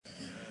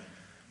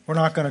We're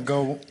not going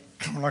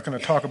to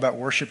talk about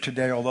worship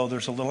today, although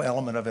there's a little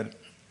element of it.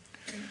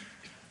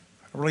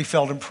 I really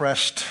felt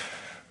impressed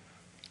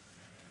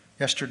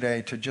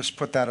yesterday to just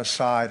put that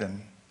aside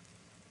and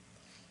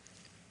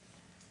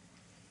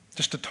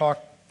just to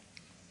talk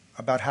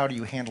about how do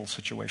you handle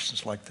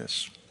situations like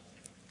this.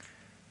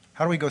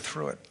 How do we go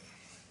through it?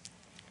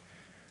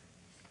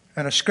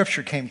 And a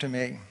scripture came to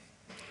me.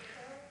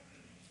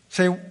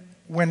 Say,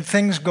 when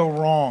things go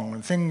wrong,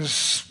 when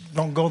things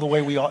don't go the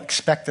way we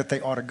expect that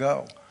they ought to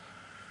go,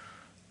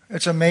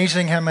 it's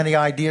amazing how many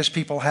ideas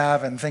people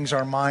have and things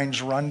our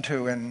minds run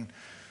to, and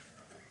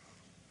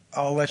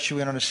I'll let you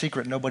in on a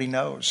secret nobody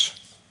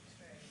knows.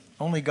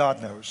 Only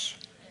God knows.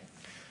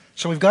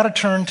 So we've got to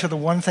turn to the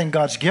one thing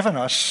God's given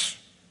us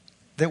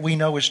that we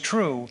know is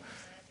true,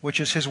 which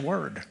is His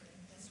Word.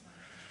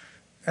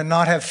 And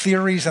not have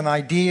theories and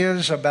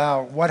ideas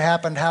about what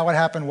happened, how it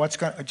happened, what's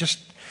going to... Just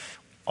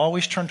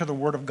always turn to the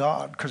Word of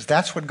God, because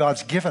that's what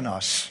God's given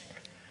us.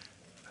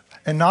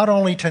 And not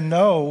only to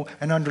know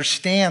and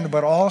understand,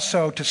 but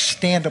also to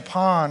stand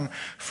upon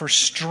for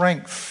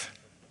strength.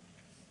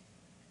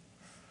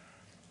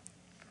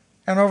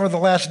 And over the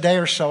last day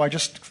or so,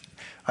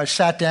 I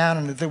sat down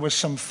and there was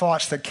some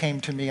thoughts that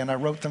came to me, and I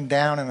wrote them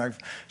down, and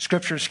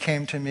scriptures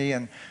came to me,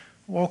 and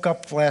woke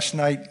up last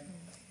night,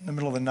 in the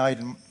middle of the night,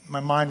 and my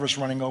mind was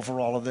running over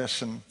all of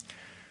this, and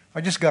I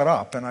just got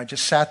up, and I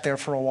just sat there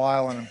for a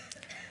while, and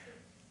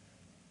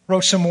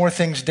wrote some more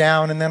things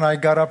down, and then I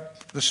got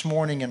up this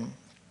morning and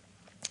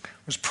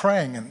was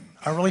praying, and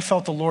I really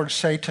felt the Lord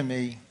say to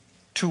me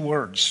 2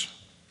 words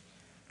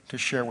to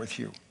share with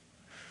you.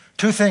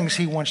 2 things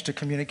He wants to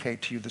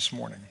communicate to you this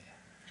morning.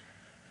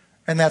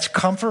 And that's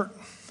comfort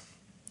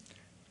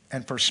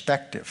and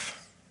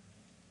perspective.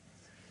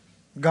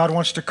 God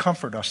wants to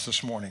comfort us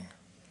this morning,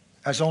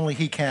 as only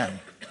He can.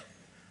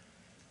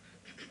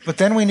 But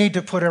then we need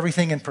to put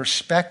everything in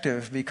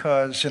perspective,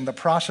 because in the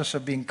process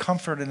of being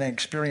comforted and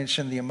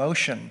experiencing the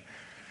emotion,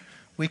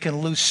 we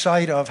can lose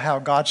sight of how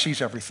God sees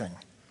everything.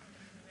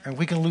 And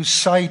we can lose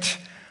sight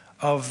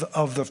of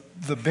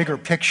the bigger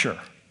picture.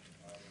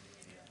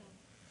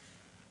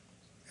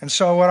 And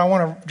so what I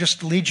want to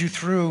just lead you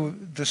through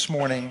this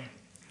morning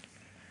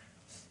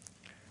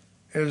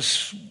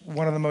is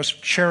one of the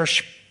most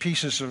cherished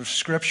pieces of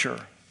Scripture.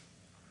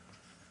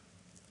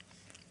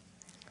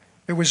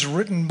 It was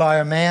written by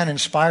a man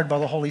inspired by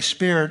the Holy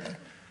Spirit.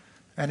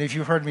 And if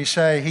you heard me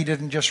say, he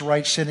didn't just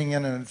write sitting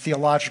in a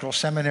theological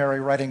seminary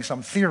writing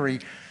some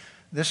theory.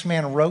 This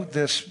man wrote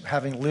this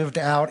having lived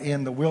out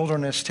in the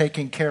wilderness,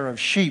 taking care of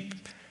sheep,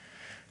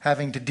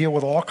 having to deal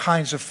with all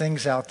kinds of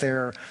things out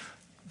there,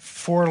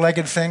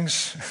 4-legged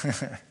things,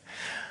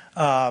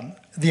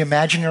 the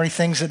imaginary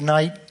things at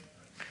night,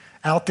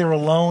 out there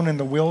alone in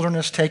the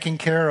wilderness, taking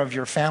care of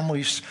your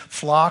family's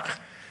flock,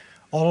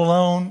 all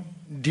alone,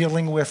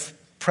 dealing with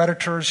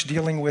predators,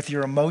 dealing with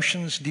your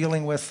emotions,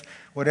 dealing with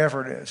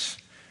whatever it is.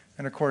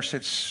 And of course,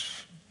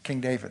 it's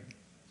King David.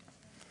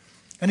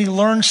 And he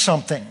learned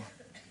something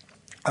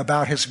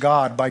about his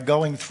God by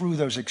going through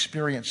those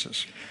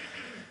experiences.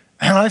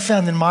 And I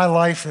found in my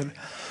life that,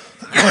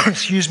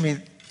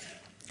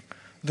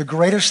 the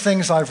greatest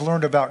things I've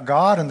learned about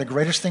God and the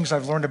greatest things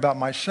I've learned about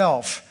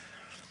myself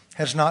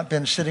has not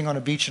been sitting on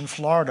a beach in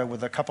Florida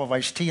with a cup of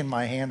iced tea in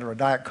my hand or a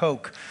Diet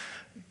Coke,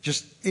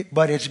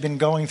 but it's been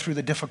going through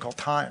the difficult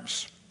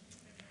times.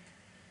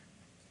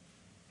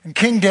 And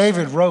King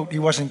David wrote, he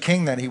wasn't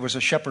king then, he was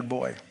a shepherd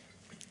boy,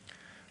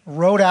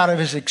 wrote out of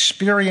his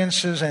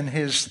experiences and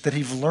that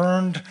he've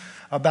learned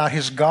about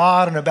his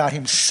God and about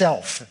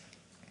himself.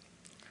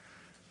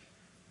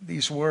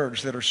 These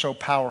words that are so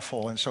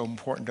powerful and so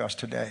important to us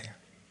today.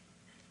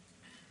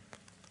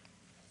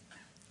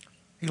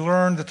 He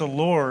learned that the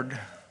Lord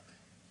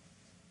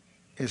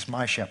is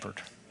my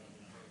shepherd.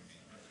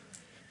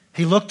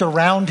 He looked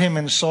around him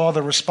and saw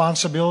the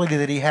responsibility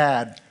that he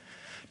had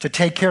to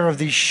take care of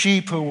these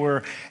sheep who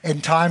were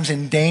in times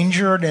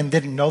endangered and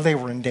didn't know they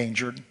were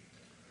endangered.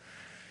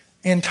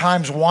 In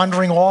times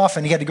wandering off,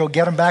 and he had to go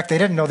get them back. They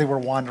didn't know they were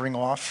wandering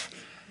off.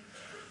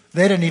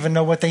 They didn't even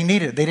know what they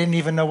needed.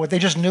 They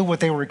just knew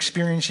what they were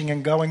experiencing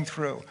and going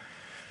through.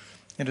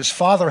 And his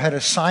father had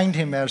assigned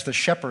him as the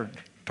shepherd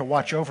to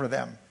watch over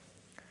them.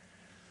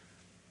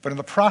 But in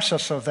the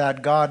process of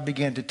that, God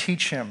began to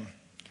teach him,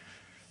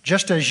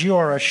 just as you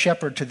are a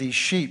shepherd to these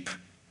sheep,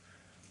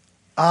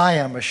 I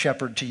am a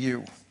shepherd to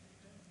you.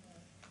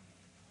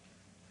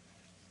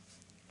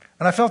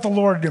 And I felt the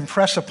Lord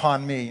impress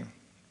upon me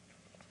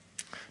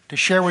to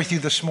share with you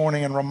this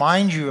morning and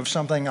remind you of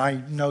something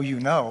I know you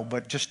know,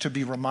 but just to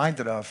be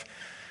reminded of,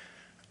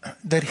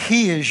 that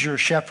He is your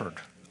shepherd,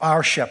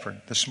 our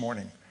shepherd this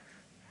morning.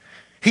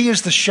 He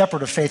is the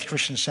shepherd of Faith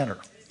Christian Center.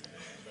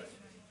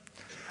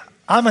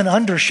 I'm an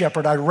under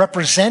shepherd. I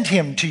represent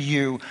Him to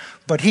you,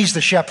 but He's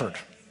the shepherd.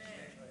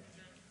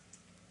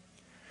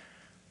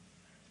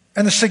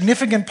 And the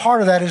significant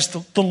part of that is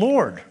the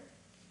Lord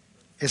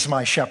is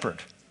my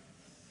shepherd.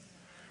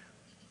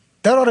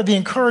 That ought to be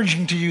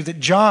encouraging to you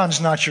that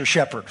John's not your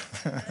shepherd.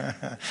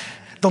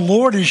 The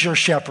Lord is your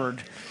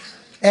shepherd.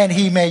 And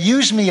he may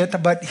use me,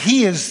 but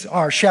he is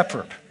our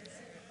shepherd.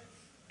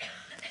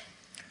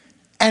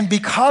 And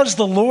because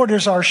the Lord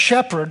is our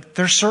shepherd,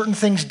 there's certain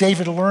things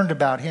David learned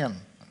about him.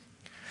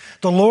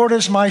 The Lord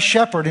is my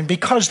shepherd, and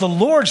because the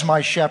Lord's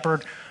my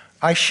shepherd,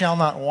 I shall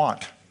not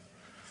want.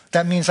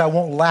 That means I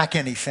won't lack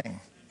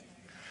anything.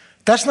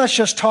 That's not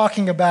just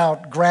talking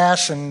about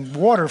grass and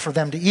water for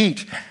them to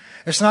eat.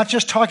 It's not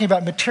just talking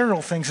about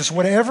material things. It's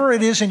whatever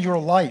it is in your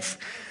life,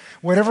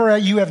 whatever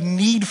you have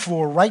need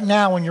for right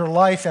now in your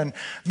life. And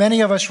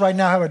many of us right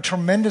now have a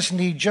tremendous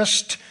need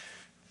just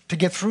to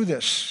get through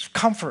this.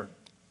 Comfort,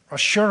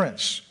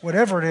 assurance,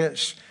 whatever it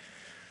is.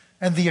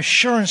 And the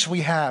assurance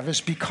we have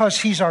is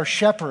because he's our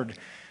shepherd,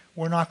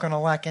 we're not going to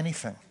lack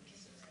anything.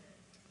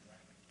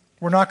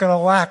 We're not going to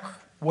lack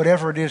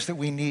whatever it is that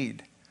we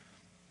need.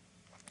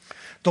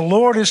 The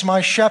Lord is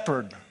my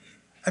shepherd.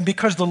 And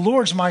because the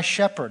Lord's my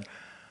shepherd,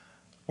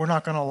 we're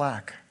not going to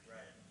lack.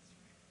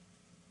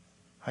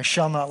 I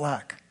shall not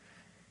lack.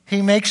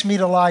 He makes me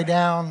to lie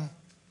down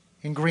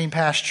in green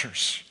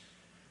pastures.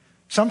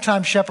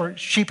 Sometimes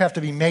sheep have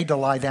to be made to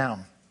lie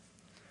down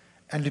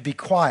and to be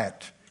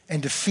quiet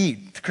and to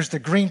feed, because the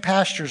green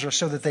pastures are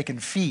so that they can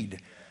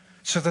feed,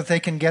 so that they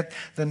can get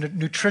the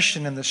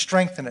nutrition and the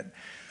strength in it.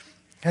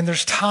 And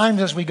there's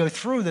times as we go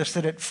through this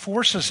that it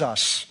forces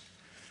us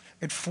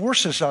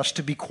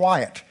to be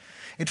quiet.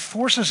 It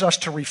forces us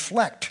to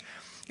reflect.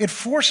 It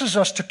forces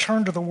us to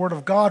turn to the Word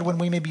of God when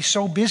we may be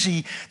so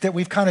busy that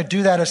we kind of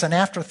do that as an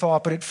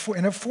afterthought, but it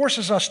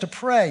forces us to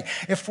pray.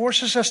 It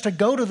forces us to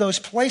go to those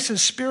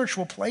places,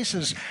 spiritual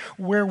places,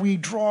 where we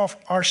draw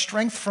our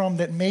strength from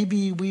that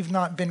maybe we've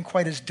not been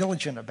quite as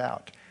diligent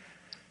about.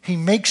 He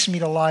makes me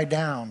to lie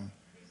down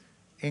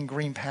in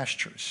green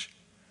pastures.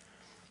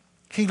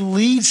 He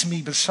leads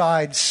me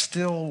beside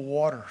still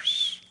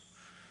waters.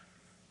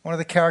 One of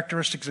the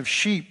characteristics of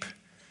sheep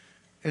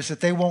is that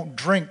they won't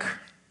drink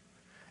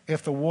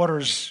if the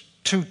water's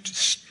too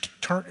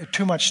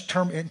much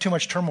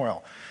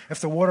turmoil, if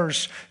the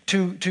water's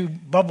too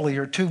bubbly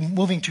or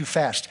moving too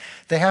fast.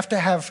 They have to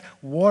have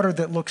water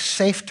that looks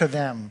safe to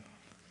them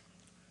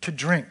to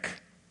drink.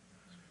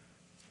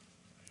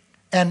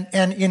 And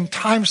in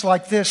times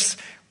like this,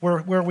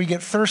 where we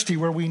get thirsty,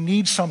 where we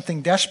need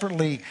something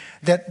desperately,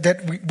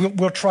 that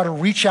we'll try to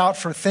reach out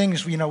for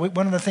things. You know,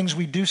 one of the things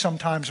we do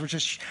sometimes, which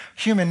is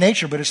human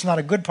nature, but it's not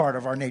a good part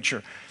of our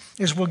nature,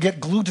 is we'll get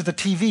glued to the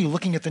TV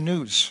looking at the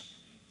news.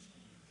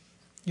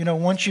 You know,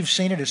 once you've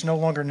seen it, it's no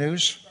longer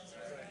news.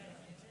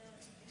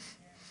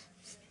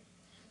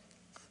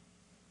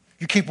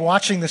 You keep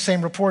watching the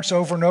same reports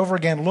over and over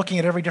again, looking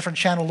at every different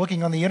channel,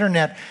 looking on the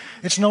internet.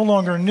 It's no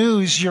longer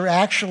news. You're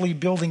actually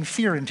building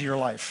fear into your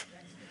life.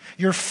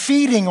 You're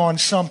feeding on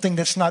something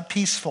that's not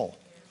peaceful.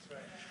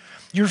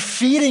 You're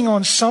feeding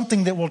on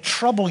something that will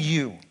trouble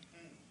you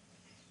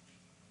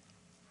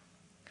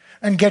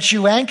and get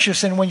you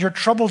anxious. And when you're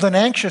troubled and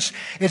anxious,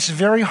 it's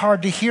very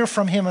hard to hear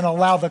from him and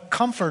allow the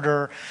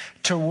Comforter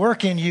to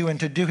work in you and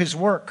to do his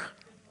work.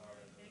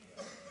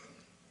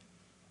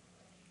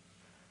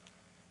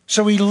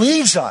 So he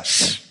leads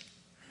us.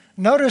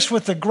 Notice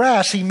with the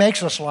grass, he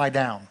makes us lie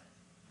down.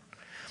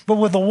 But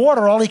with the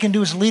water, all he can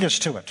do is lead us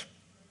to it.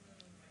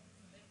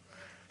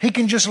 He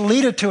can just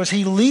lead it to us.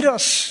 He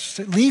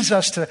leads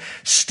us to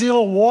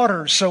still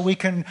waters so we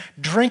can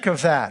drink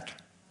of that.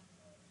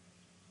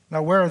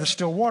 Now, where are the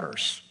still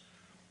waters?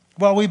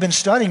 Well, we've been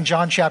studying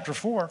John chapter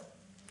 4,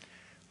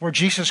 where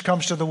Jesus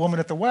comes to the woman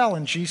at the well,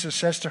 and Jesus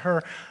says to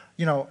her,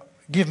 you know,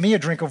 give me a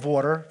drink of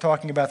water,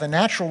 talking about the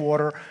natural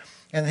water.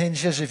 And then he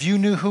says, if you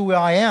knew who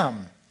I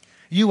am,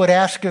 you would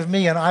ask of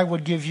me, and I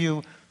would give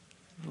you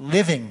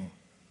living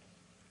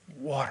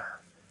water.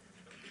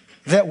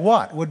 That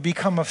what? Would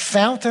become a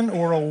fountain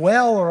or a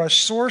well or a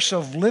source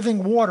of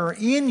living water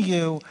in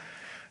you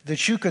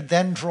that you could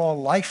then draw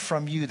life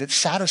from you that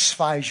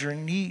satisfies your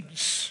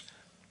needs.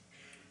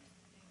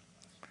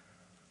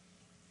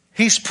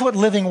 He's put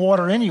living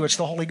water in you. It's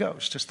the Holy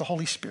Ghost. It's the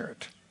Holy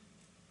Spirit.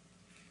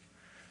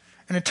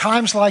 And at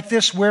times like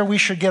this, where we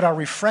should get our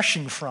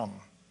refreshing from,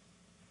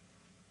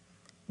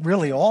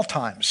 really all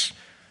times,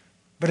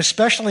 but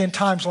especially in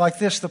times like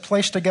this, the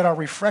place to get our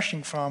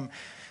refreshing from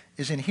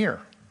is in here.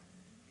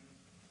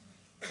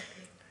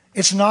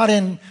 It's not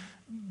in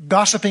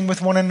gossiping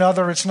with one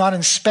another. It's not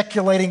in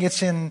speculating.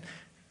 It's in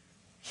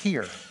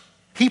here.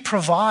 He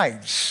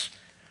provides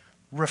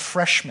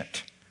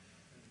refreshment.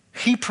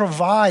 He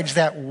provides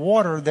that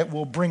water that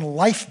will bring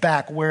life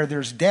back where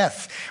there's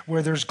death,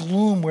 where there's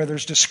gloom, where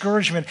there's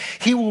discouragement.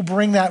 He will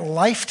bring that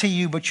life to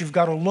you, but you've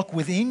got to look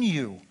within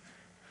you.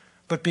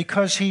 But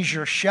because he's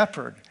your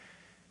shepherd,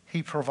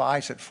 he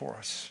provides it for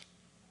us.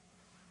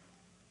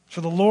 So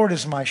the Lord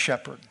is my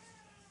shepherd.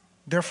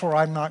 Therefore,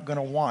 I'm not going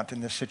to want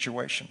in this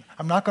situation.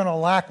 I'm not going to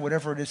lack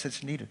whatever it is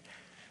that's needed.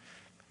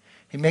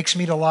 He makes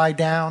me to lie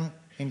down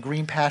in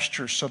green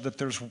pastures so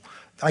that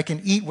I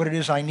can eat what it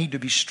is I need to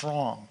be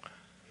strong.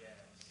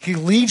 He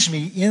leads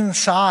me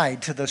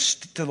inside to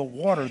the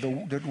water,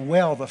 the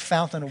well, the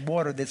fountain of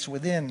water that's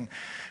within,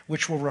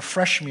 which will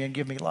refresh me and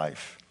give me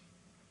life.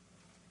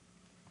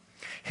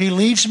 He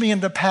leads me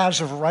into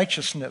paths of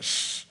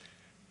righteousness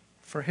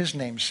for his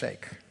name's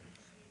sake.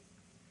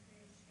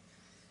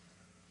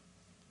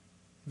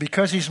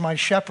 Because he's my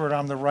shepherd,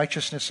 I'm the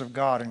righteousness of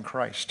God in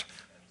Christ.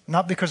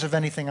 Not because of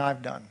anything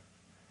I've done.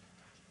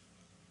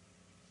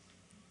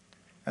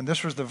 And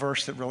this was the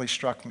verse that really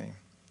struck me.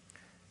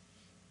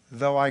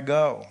 Though I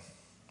go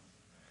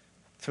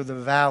through the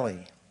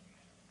valley.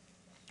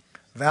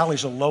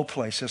 Valley's a low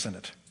place, isn't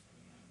it?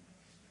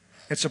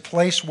 It's a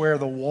place where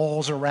the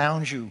walls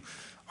around you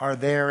are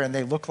there and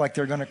they look like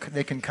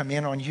they can come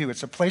in on you.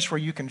 It's a place where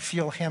you can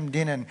feel hemmed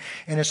in, and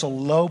it's a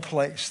low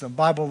place. The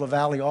Bible, the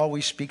valley,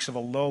 always speaks of a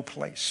low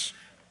place.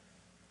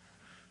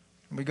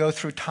 When we go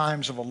through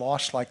times of a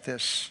loss like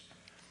this,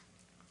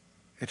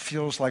 it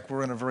feels like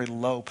we're in a very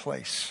low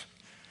place.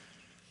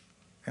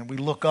 And we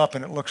look up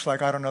and it looks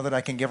like, I don't know that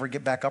I can ever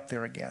get back up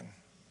there again.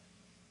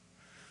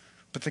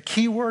 But the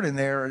key word in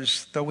there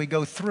is, though we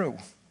go through.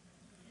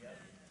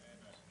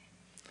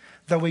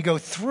 Though we go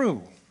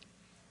through.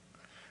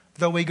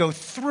 Though we go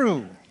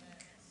through.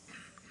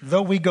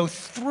 Though we go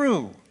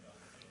through.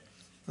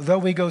 Though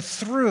we go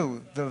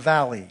through the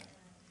valley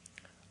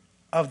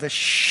of the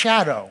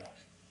shadow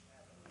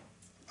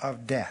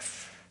of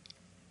death.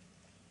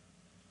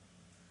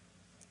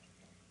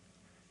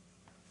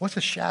 What's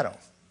a shadow?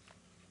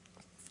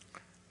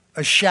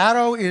 A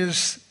shadow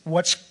is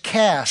what's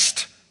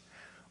cast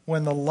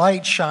when the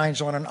light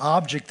shines on an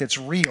object that's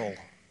real.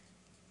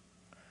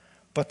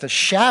 But the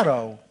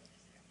shadow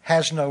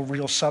has no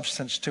real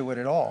substance to it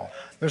at all.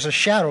 There's a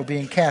shadow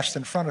being cast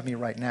in front of me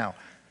right now.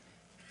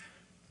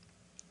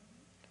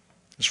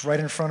 It's right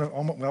in front of,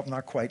 well,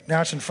 not quite.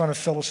 Now it's in front of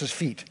Phyllis's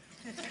feet.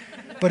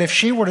 But if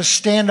she were to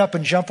stand up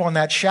and jump on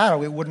that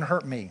shadow, it wouldn't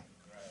hurt me.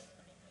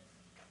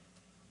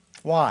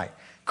 Why?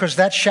 Because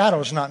that shadow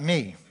is not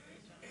me.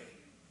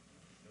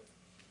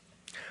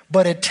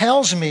 But it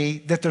tells me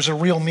that there's a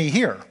real me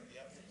here.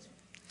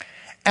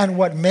 And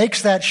what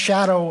makes that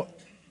shadow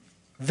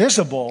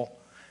visible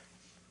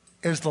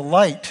is the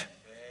light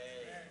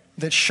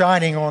that's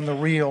shining on the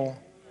real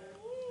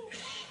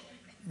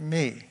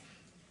me.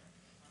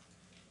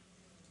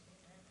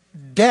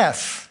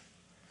 Death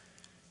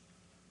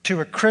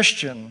to a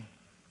Christian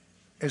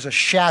is a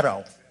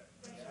shadow.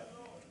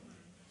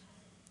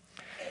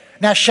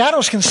 Now,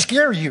 shadows can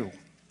scare you.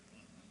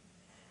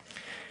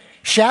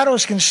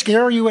 Shadows can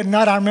scare you at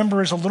night. I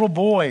remember as a little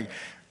boy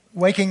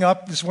waking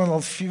up. This is one of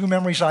the few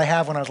memories I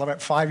have when I was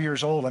about 5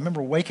 years old. I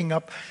remember waking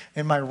up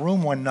in my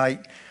room one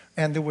night,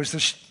 and there was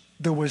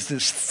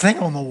this thing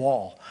on the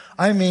wall.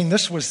 I mean,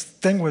 this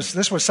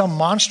was some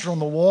monster on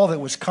the wall that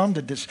was come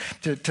to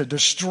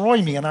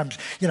destroy me. And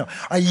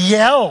I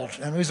yelled,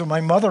 and it was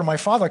my mother and my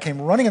father came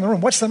running in the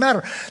room. What's the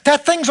matter?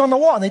 That thing's on the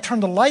wall. And they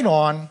turned the light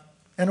on,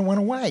 and it went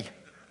away.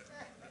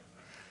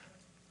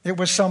 It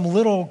was some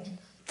little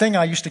thing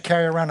I used to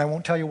carry around. I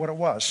won't tell you what it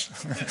was.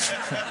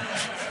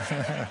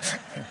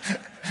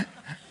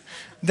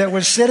 That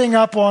was sitting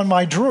up on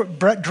my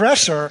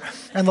dresser,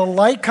 and the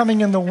light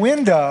coming in the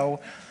window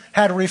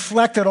had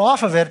reflected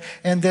off of it,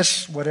 and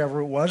this, whatever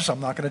it was, I'm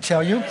not going to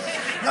tell you.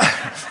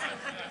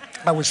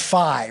 I was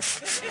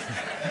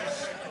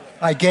 5.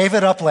 I gave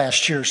it up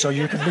last year, so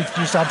you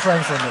stop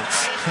praying for me.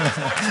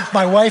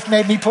 My wife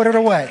made me put it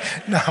away.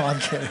 No, I'm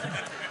kidding.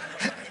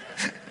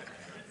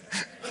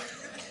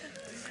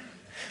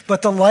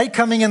 But the light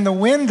coming in the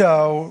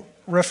window,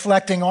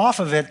 reflecting off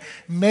of it,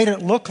 made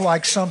it look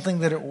like something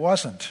that it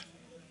wasn't.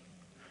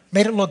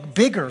 Made it look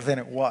bigger than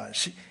it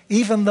was,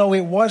 even though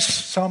it was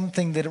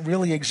something that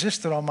really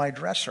existed on my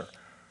dresser.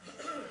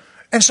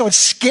 And so it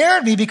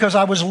scared me because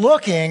I was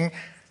looking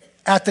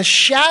at the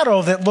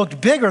shadow that looked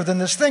bigger than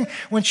this thing.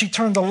 When she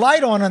turned the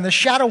light on and the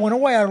shadow went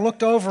away, I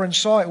looked over and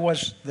saw it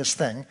was this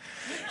thing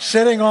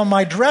sitting on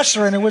my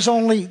dresser, and it was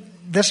only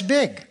this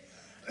big.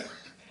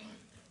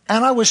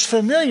 And I was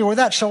familiar with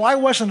that, so I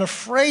wasn't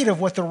afraid of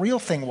what the real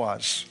thing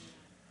was.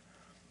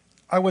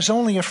 I was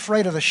only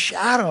afraid of the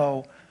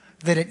shadow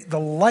that the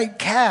light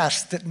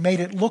cast that made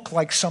it look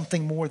like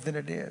something more than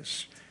it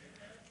is.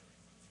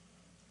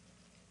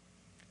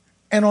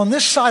 And on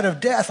this side of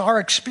death, our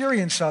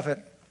experience of it,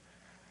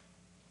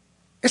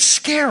 it's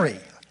scary.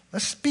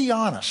 Let's be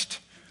honest.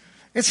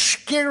 It's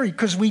scary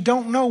because we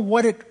don't know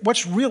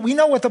what's real. We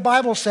know what the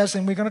Bible says,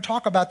 and we're going to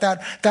talk about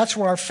that. That's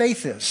where our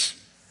faith is.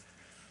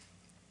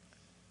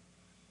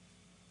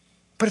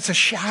 But it's a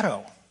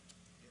shadow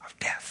of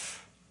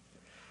death.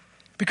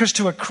 Because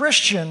to a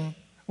Christian,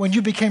 when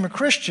you became a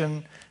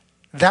Christian,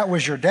 that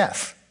was your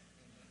death.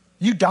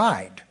 You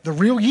died. The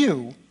real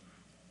you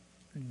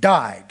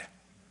died.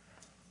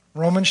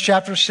 Romans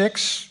chapter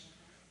 6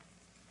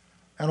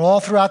 and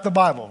all throughout the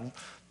Bible,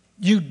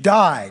 you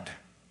died.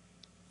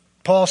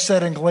 Paul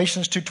said in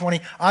Galatians 2:20,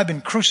 I've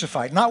been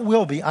crucified. Not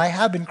will be, I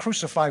have been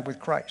crucified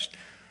with Christ.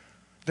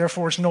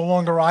 Therefore, it's no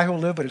longer I who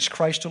live, but it's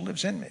Christ who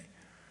lives in me.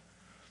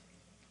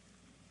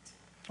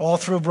 All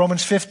through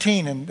Romans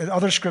 15 and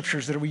other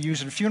scriptures that we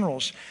use in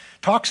funerals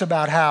talks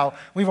about how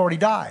we've already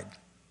died.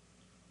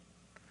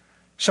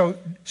 So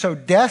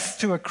death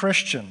to a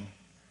Christian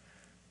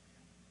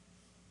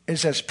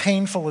is as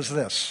painful as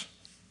this.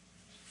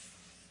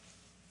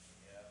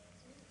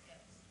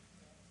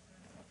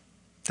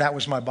 That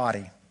was my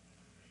body.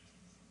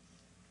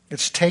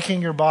 It's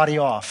taking your body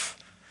off.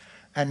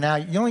 And now,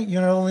 the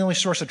only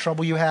source of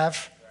trouble you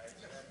have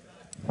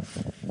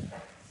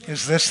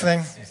is this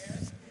thing.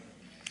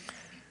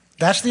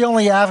 That's the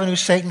only avenue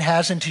Satan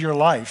has into your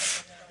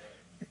life,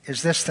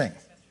 is this thing.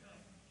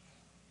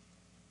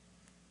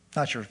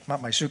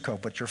 Not my suit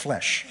coat, but your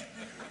flesh.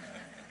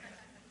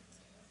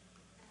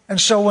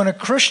 And so when a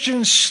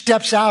Christian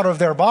steps out of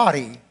their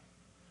body,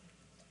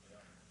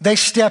 they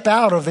step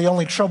out of the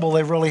only trouble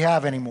they really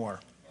have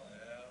anymore,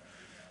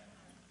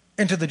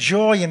 into the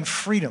joy and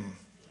freedom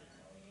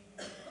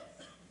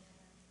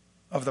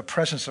of the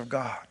presence of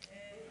God.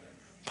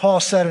 Paul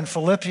said in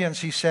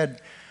Philippians, he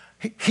said,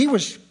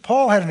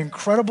 Paul had an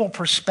incredible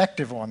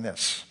perspective on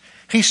this.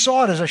 He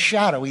saw it as a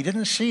shadow. He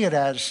didn't see it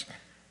as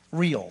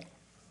real.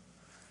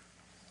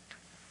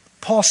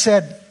 Paul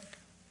said,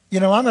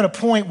 I'm at a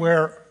point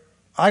where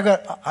I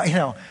don't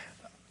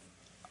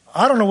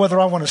know whether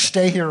I want to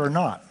stay here or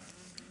not.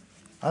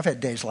 I've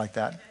had days like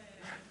that.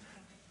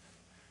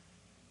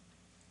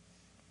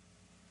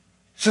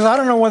 He says, I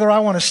don't know whether I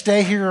want to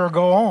stay here or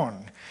go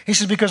on. He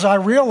says, because I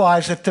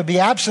realize that to be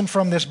absent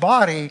from this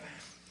body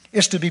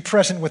is to be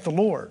present with the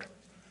Lord.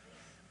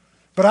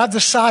 But I've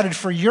decided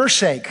for your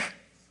sake,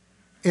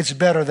 it's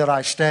better that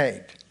I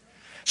stayed.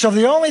 So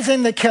the only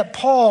thing that kept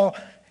Paul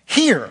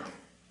here,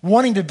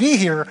 wanting to be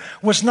here,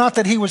 was not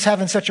that he was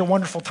having such a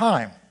wonderful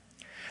time.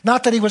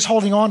 Not that he was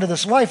holding on to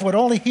this life. What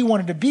only he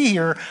wanted to be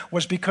here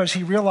was because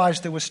he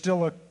realized there was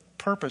still a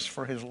purpose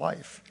for his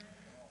life.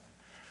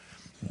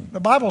 The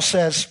Bible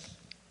says,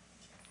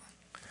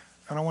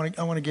 and I want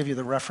to give you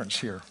the reference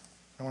here.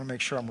 I want to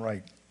make sure I'm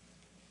right.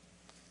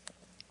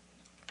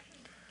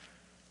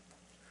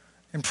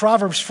 In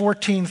Proverbs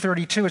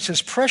 14:32, it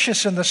says,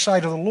 precious in the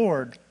sight of the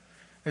Lord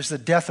is the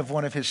death of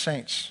one of his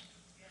saints.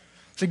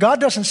 See,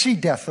 God doesn't see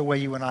death the way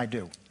you and I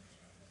do.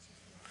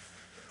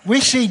 We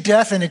see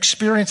death and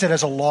experience it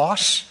as a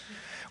loss.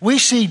 We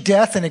see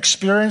death and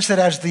experience it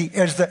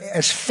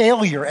as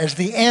failure, as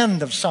the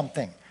end of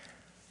something.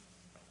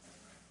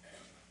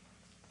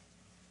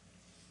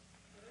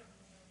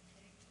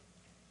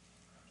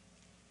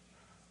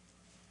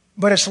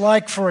 But it's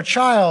like for a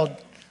child,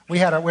 we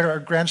had our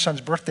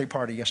grandson's birthday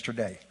party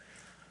yesterday,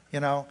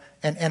 and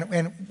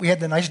we had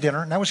the nice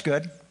dinner, and that was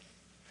good.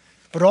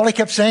 But all he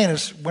kept saying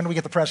is, when do we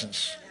get the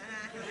presents?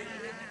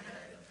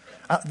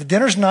 The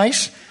dinner's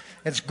nice.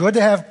 It's good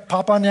to have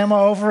Papa and Emma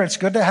over. It's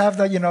good to have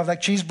the,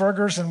 like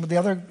cheeseburgers and the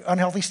other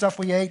unhealthy stuff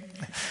we ate.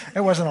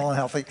 It wasn't all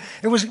unhealthy.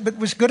 It was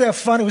good to have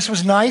fun. It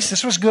was nice.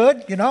 This was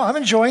good. I'm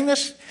enjoying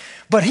this.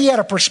 But he had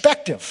a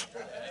perspective.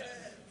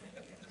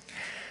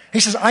 He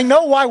says, I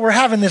know why we're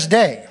having this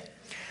day.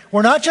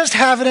 We're not just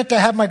having it to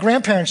have my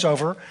grandparents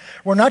over.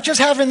 We're not just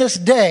having this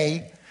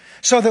day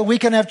so that we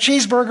can have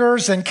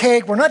cheeseburgers and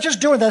cake. We're not just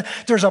doing that.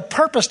 There's a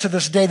purpose to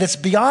this day that's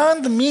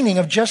beyond the meaning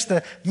of just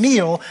the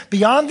meal,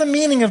 beyond the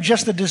meaning of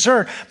just the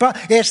dessert, but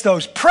it's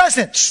those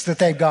presents that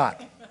they've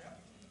got.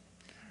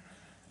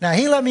 Now,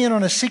 he let me in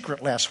on a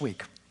secret last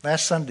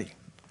Sunday.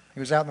 He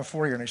was out in the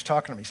foyer and he was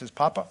talking to me. He says,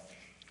 Papa,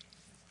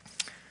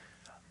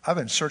 I've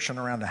been searching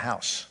around the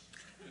house.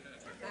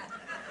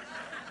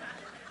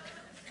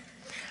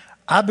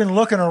 I've been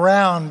looking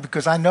around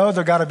because I know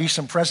there got to be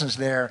some presents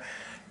there.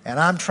 And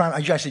I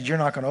said, you're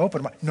not going to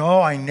open them?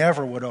 No, I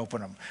never would open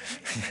them.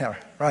 Yeah,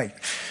 right.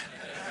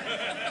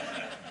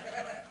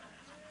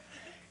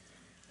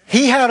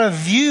 He had a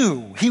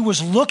view. He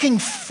was looking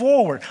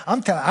forward. I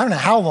don't know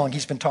how long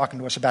he's been talking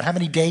to us about how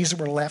many days that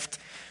were left.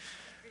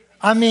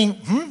 At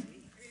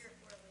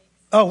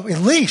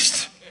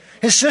least.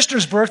 His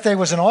sister's birthday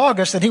was in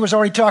August, and he was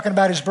already talking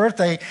about his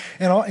birthday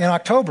in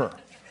October.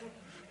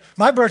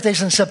 My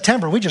birthday's in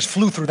September. We just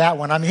flew through that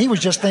one. He was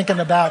just thinking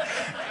about...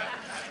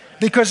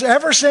 Because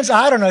ever since,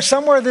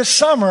 somewhere this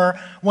summer,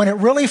 when it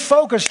really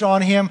focused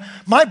on him,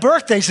 my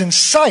birthday's in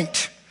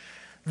sight.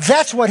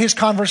 That's what his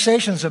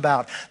conversation's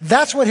about.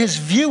 That's what his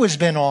view has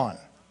been on.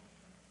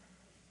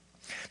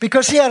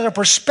 Because he had a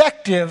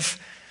perspective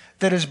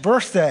that his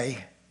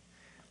birthday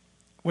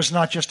was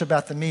not just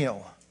about the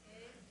meal,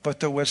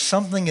 but there was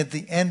something at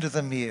the end of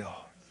the meal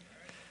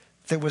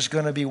that was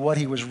going to be what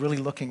he was really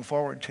looking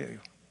forward to.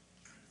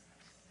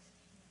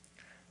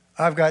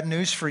 I've got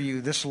news for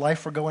you. This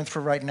life we're going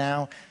through right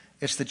now,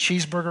 it's the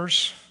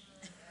cheeseburgers,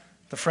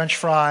 the French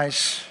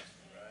fries.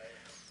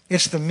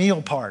 It's the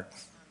meal part,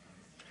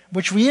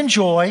 which we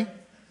enjoy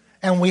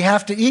and we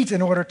have to eat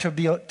in order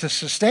to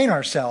sustain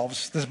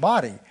ourselves, this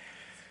body.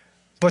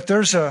 But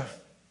there's a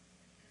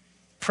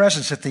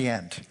presence at the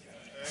end.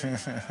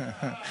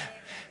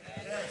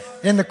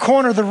 In the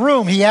corner of the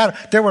room,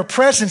 there were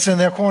presents in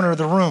the corner of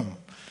the room.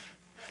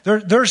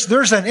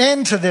 There's an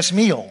end to this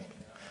meal.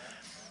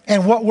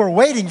 And what we're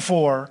waiting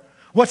for,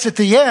 what's at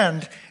the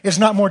end, is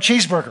not more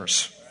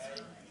cheeseburgers.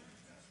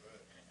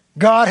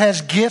 God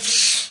has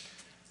gifts.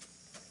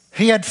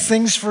 He had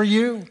things for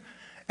you.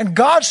 And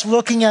God's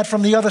looking at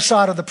from the other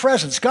side of the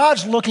presence.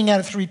 God's looking at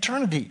it through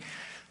eternity.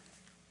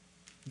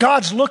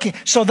 God's looking.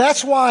 So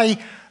that's why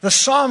the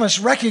psalmist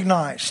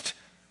recognized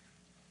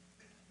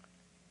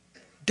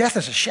death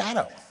is a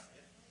shadow.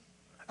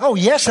 Oh,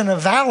 yes, in a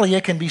valley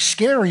it can be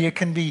scary, it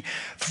can be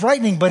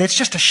frightening, but it's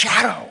just a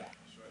shadow.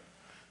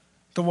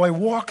 Though I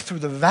walk through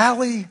the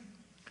valley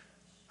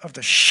of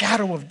the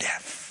shadow of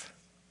death,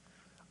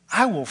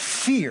 I will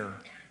fear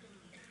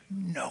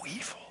no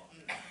evil.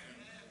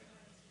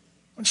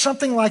 When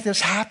something like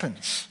this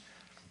happens,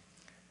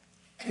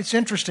 it's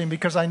interesting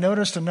because I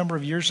noticed a number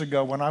of years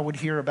ago when I would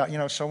hear about,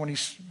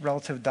 someone's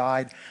relative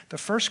died, the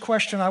first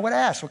question I would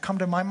ask would come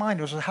to my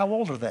mind was, how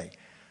old are they?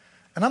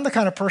 And I'm the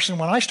kind of person,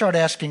 when I start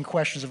asking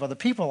questions of other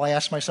people, I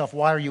ask myself,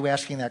 why are you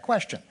asking that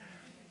question?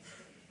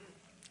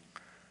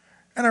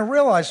 And I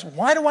realized,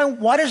 at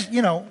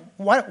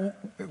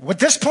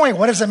this point,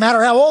 what does it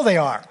matter how old they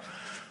are?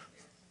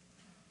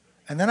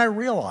 And then I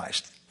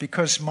realized,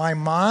 because my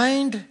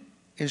mind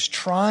is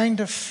trying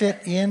to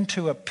fit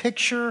into a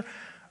picture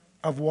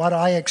of what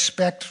I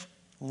expect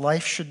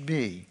life should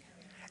be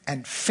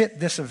and fit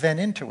this event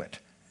into it.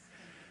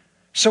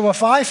 So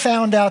if I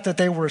found out that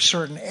they were a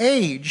certain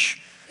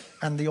age,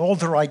 and the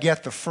older I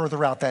get, the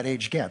further out that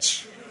age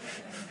gets,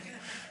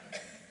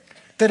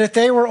 that if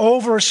they were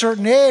over a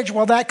certain age,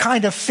 well, that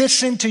kind of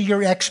fits into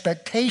your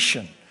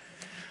expectation.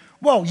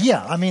 Well,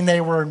 yeah,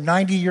 they were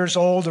 90 years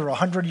old or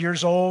 100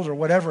 years old or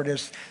whatever it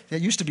is.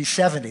 It used to be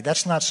 70.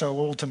 That's not so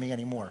old to me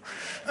anymore.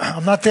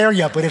 I'm not there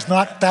yet, but it's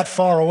not that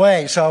far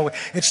away. So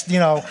it's,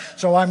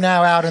 so I'm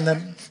now out in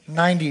the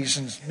 90s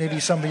and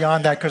maybe some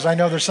beyond that, because I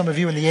know there's some of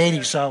you in the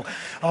 80s, so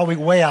I'll be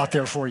way out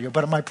there for you.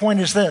 But my point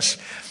is this.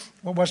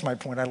 What was my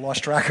point? I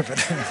lost track of it.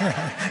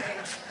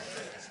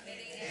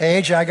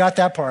 Age, I got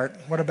that part.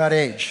 What about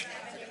age?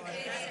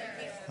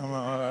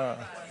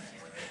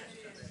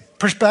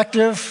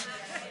 Perspective?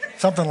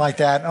 Something like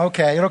that.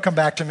 Okay, it'll come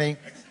back to me.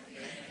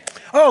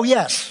 Oh,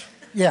 yes.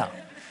 Yeah.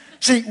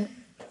 See,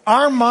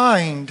 our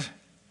mind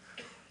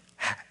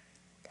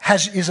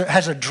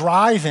has a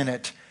drive in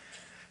it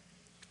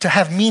to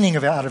have meaning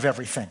out of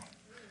everything.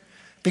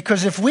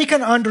 Because if we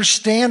can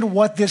understand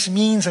what this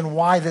means and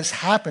why this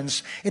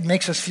happens, it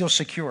makes us feel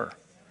secure.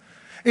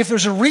 If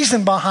there's a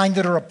reason behind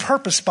it or a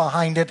purpose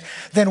behind it,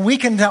 then we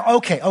can tell,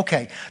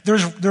 okay,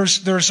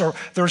 there's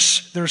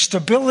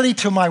stability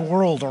to my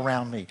world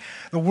around me.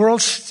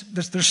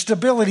 There's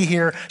stability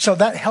here, so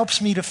that helps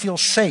me to feel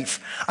safe.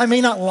 I may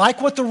not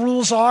like what the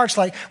rules are. It's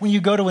like when you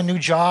go to a new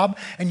job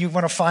and you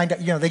want to find out,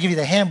 they give you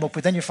the handbook,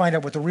 but then you find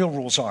out what the real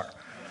rules are.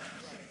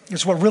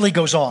 It's what really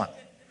goes on.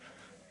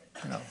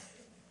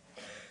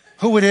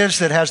 Who it is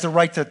that has the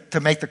right to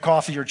make the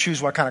coffee or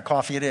choose what kind of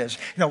coffee it is.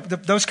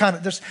 Those kind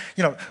of,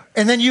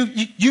 and then you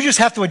just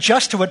have to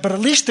adjust to it, but at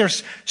least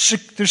there's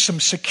some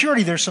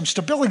security, there's some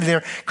stability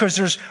there, because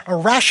there's a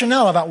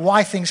rationale about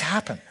why things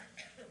happen.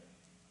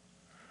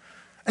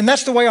 And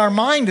that's the way our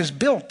mind is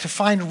built, to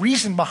find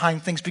reason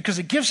behind things, because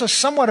it gives us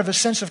somewhat of a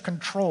sense of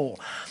control.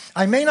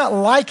 I may not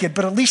like it,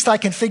 but at least I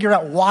can figure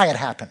out why it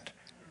happened.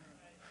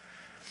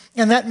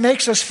 And that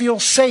makes us feel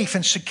safe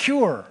and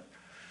secure.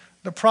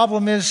 The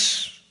problem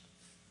is,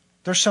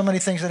 there's so many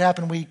things that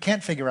happen we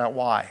can't figure out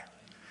why.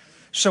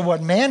 So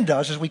what man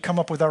does is we come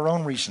up with our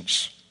own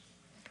reasons.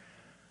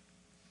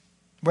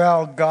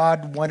 Well,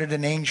 God wanted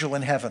an angel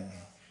in heaven,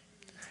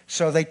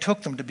 so they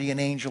took them to be an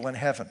angel in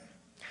heaven.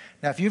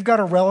 Now, if you've got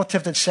a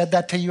relative that said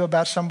that to you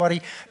about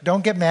somebody,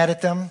 don't get mad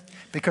at them,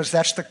 because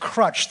that's the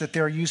crutch that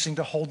they're using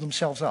to hold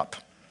themselves up.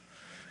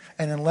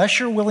 And unless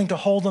you're willing to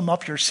hold them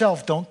up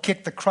yourself, don't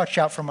kick the crutch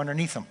out from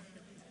underneath them.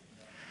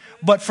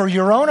 But for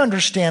your own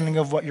understanding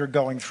of what you're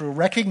going through,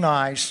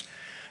 recognize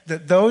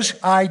that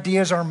those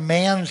ideas are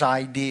man's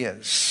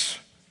ideas.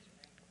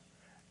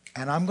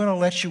 And I'm going to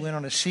let you in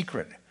on a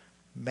secret.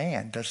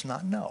 Man does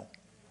not know.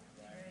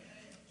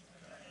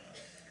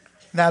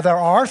 Now, there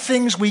are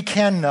things we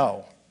can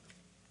know.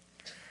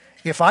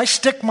 If I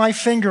stick my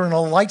finger in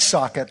a light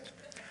socket,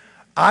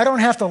 I don't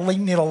have to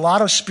need a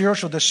lot of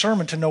spiritual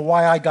discernment to know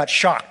why I got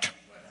shocked.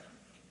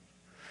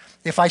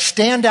 If I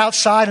stand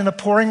outside in the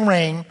pouring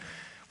rain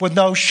with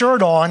no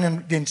shirt on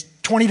in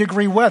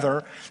 20-degree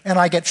weather and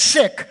I get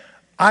sick,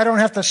 I don't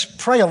have to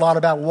pray a lot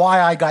about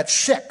why I got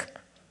sick.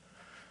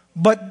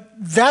 But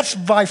that's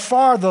by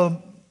far the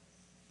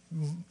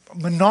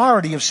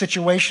minority of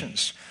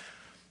situations.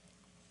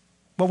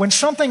 But when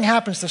something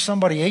happens to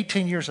somebody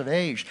 18 years of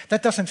age,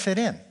 that doesn't fit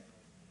in.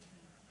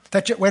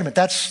 Wait a minute,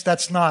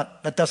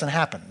 that doesn't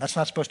happen. That's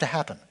not supposed to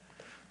happen.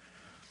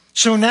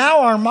 So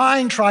now our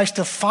mind tries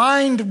to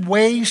find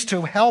ways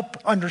to help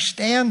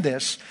understand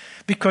this,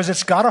 because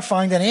it's got to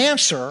find an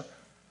answer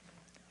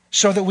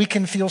so that we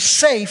can feel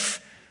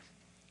safe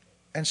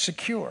and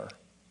secure.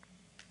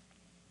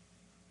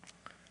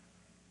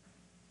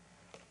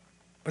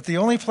 But the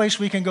only place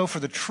we can go for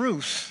the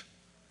truth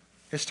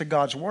is to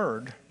God's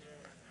Word.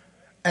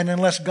 And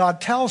unless God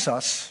tells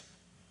us,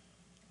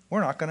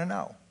 we're not going to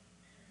know.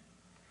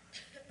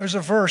 There's a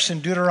verse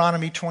in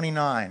Deuteronomy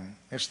 29.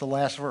 It's the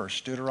last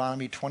verse,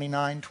 Deuteronomy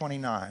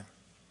 29:29.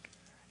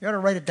 You ought to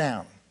write it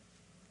down.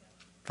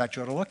 In fact,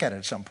 you ought to look at it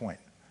at some point.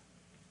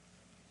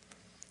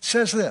 It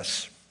says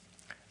this: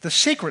 the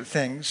secret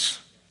things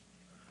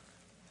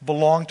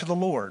belong to the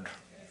Lord,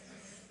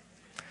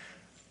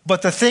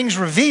 but the things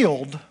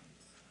revealed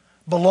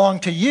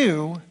belong to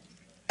you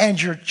and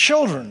your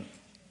children,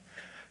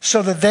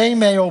 so that they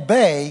may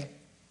obey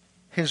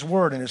his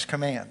word and his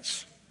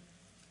commands.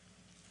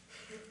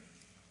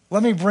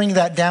 Let me bring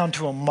that down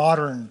to a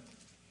modern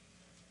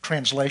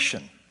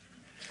translation.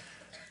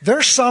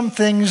 There's some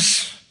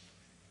things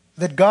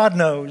that God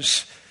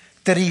knows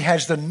that he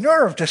has the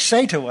nerve to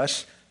say to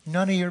us,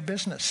 none of your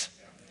business.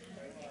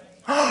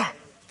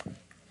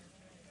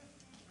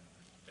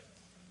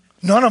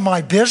 None of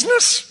my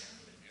business?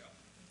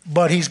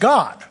 But he's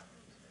God.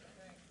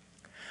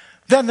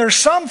 Then there's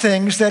some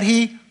things that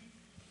he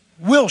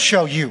will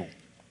show you.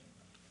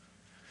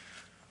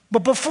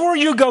 But before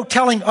you go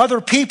telling other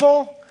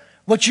people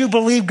what you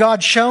believe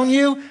God's shown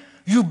you,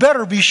 you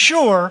better be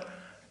sure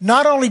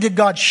not only did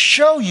God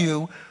show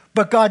you,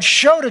 but God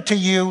showed it to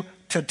you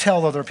to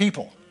tell other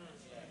people.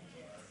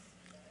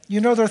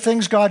 You know there are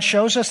things God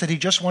shows us that he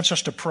just wants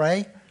us to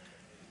pray.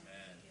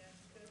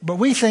 But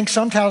we think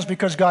sometimes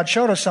because God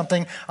showed us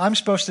something, I'm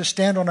supposed to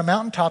stand on a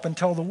mountaintop and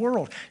tell the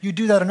world. You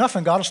do that enough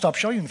and God will stop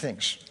showing you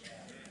things.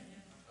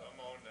 Come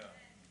on now.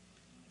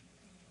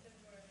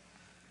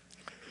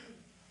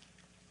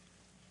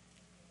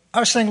 I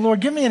was saying,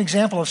 Lord, give me an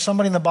example of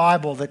somebody in the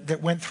Bible that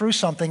went through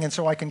something, and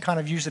so I can kind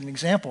of use it as an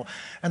example.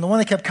 And the one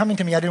that kept coming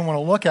to me I didn't want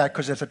to look at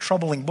because it's a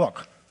troubling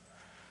book.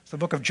 It's the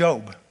book of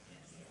Job.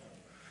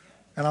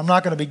 And I'm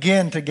not going to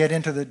begin to get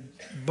into the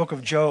book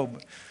of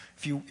Job.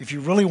 If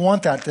you really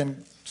want that,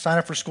 then sign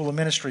up for School of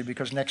Ministry,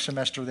 because next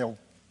semester they'll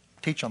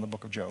teach on the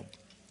book of Job.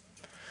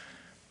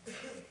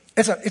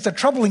 It's a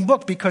troubling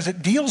book because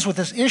it deals with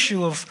this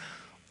issue of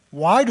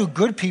why do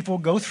good people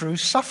go through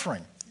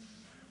suffering?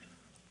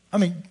 I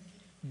mean,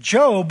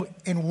 Job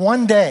in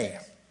one day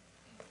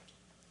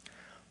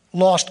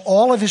lost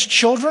all of his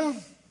children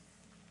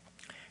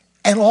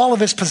and all of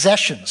his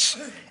possessions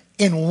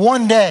in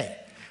one day.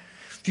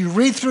 If you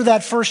read through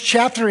that first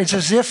chapter, it's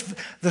as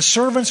if the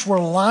servants were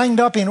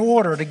lined up in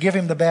order to give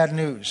him the bad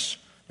news.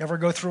 You ever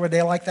go through a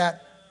day like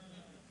that?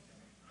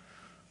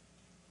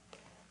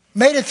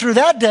 Made it through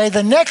that day.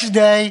 The next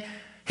day,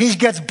 he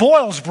gets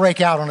boils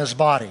break out on his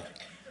body.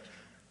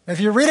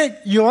 If you read it,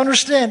 you'll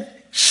understand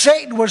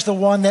Satan was the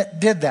one that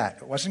did that.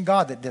 It wasn't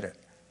God that did it.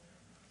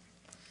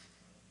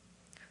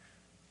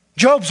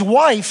 Job's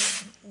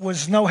wife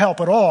was no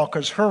help at all,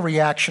 because her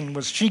reaction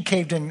was she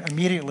caved in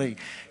immediately.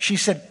 She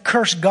said,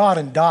 curse God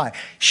and die.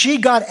 She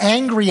got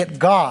angry at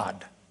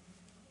God.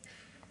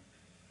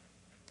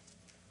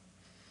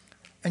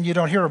 And you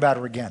don't hear about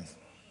her again.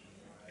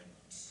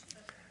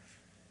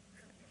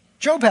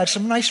 Job had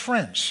some nice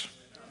friends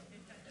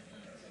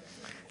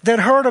that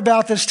heard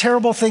about this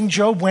terrible thing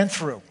Job went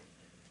through.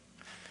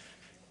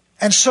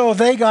 And so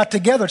they got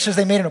together. It says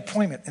they made an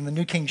appointment. In the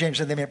New King James,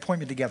 said they made an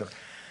appointment together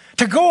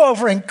to go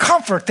over and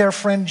comfort their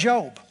friend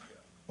Job.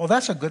 Well,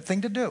 that's a good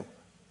thing to do.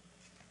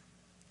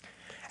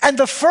 And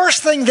the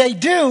first thing they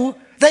do,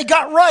 they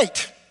got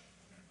right.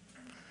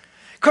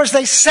 Because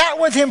they sat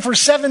with him for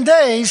 7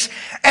 days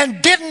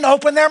and didn't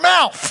open their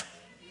mouth.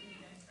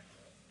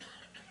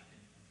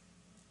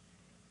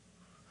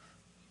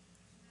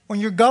 When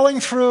you're going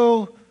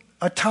through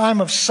a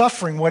time of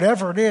suffering,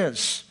 whatever it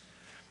is,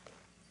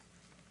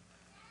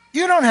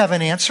 you don't have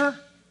an answer.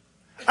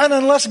 And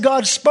unless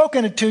God's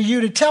spoken it to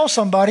you to tell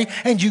somebody,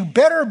 and you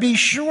better be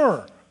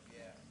sure,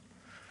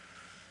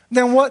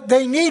 then what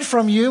they need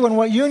from you and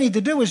what you need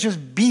to do is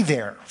just be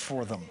there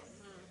for them.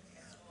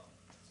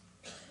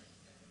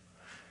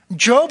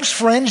 Job's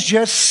friends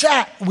just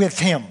sat with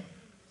him.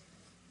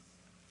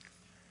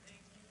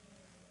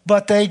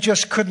 But they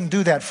just couldn't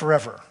do that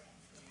forever.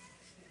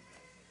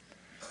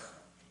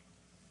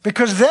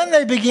 Because then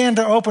they began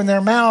to open their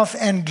mouth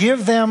and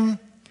give him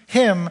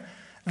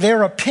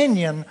their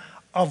opinion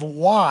of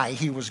why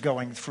he was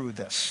going through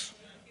this.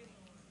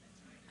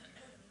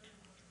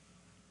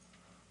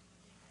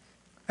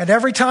 And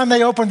every time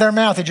they opened their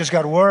mouth, it just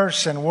got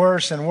worse and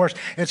worse and worse.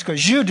 It's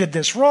because you did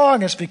this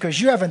wrong. It's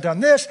because you haven't done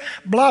this.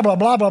 Blah, blah,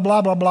 blah, blah,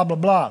 blah, blah, blah, blah,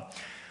 blah.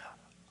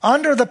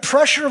 Under the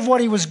pressure of what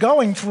he was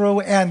going through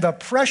and the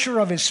pressure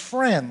of his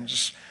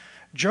friends,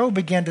 Job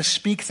began to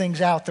speak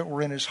things out that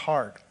were in his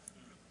heart.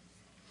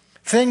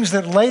 Things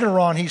that later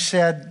on he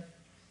said,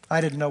 I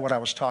didn't know what I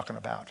was talking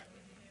about.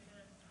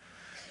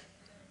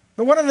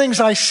 But one of the things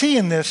I see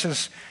in this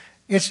is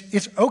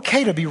it's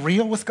okay to be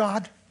real with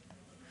God.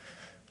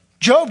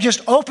 Job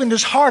just opened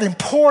his heart and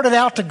poured it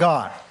out to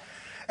God.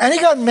 And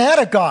he got mad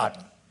at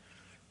God.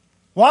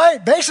 Why?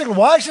 Basically,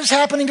 why is this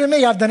happening to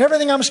me? I've done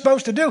everything I'm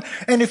supposed to do.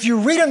 And if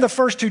you read in the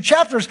first 2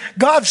 chapters,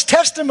 God's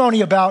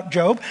testimony about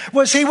Job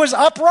was he was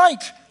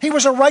upright. He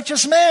was a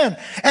righteous man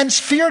and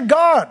feared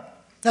God.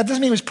 That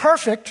doesn't mean he was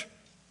perfect.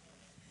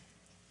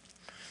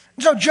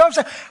 So Job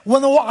said,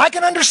 I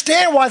can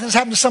understand why this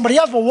happened to somebody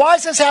else, but why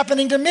is this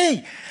happening to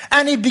me?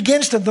 And he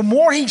begins to, the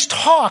more he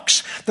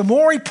talks, the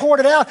more he poured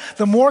it out,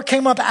 the more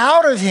came up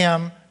out of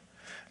him,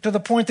 to the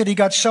point that he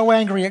got so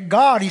angry at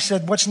God, he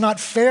said, what's not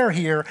fair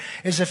here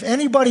is if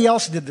anybody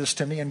else did this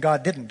to me, and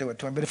God didn't do it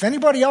to him, but if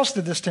anybody else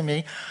did this to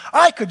me,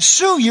 I could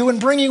sue you and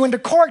bring you into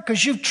court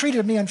because you've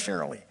treated me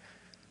unfairly.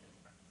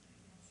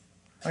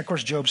 And of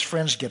course, Job's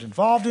friends get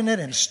involved in it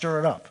and stir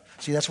it up.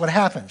 See, that's what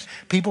happens.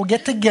 People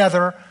get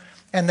together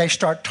and they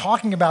start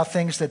talking about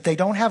things that they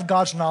don't have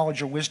God's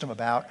knowledge or wisdom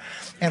about.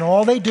 And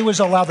all they do is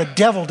allow the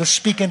devil to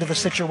speak into the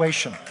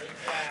situation.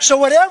 So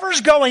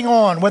whatever's going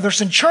on, whether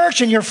it's in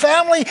church, in your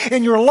family,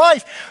 in your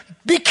life,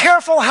 be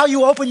careful how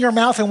you open your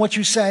mouth and what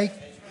you say.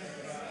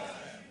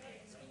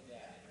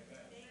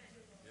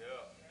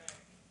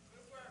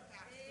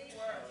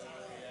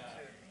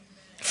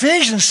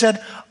 Ephesians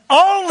said,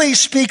 only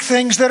speak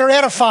things that are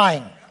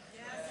edifying.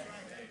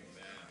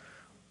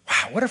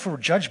 Wow, what if we're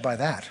judged by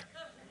that?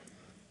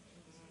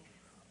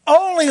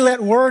 Only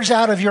let words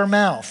out of your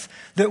mouth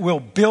that will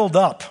build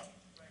up.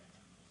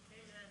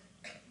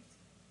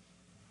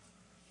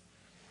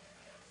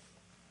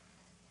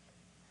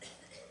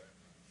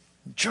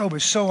 Job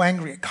is so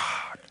angry at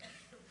God.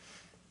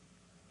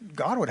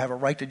 God would have a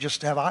right to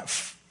just have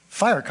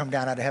fire come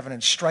down out of heaven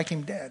and strike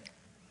him dead.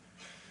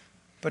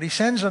 But he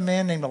sends a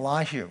man named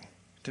Elihu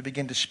to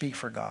begin to speak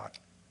for God,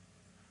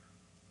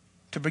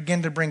 to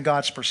begin to bring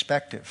God's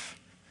perspective.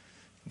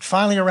 And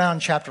finally, around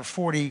chapter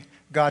 40,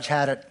 God's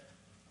had it.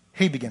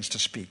 He begins to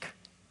speak.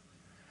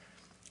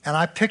 And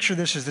I picture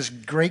this as this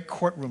great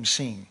courtroom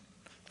scene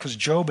because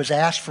Job has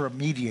asked for a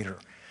mediator.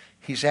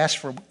 He's asked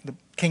for, the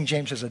King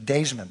James says, a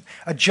daysman,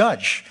 a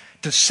judge,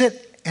 to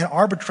sit and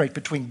arbitrate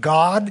between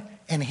God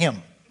and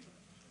him.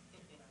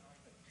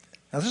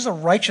 Now, this is a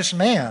righteous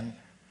man,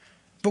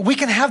 but we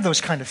can have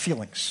those kind of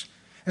feelings.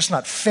 It's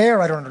not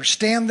fair. I don't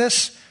understand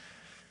this.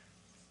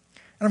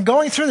 And I'm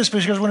going through this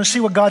because I want to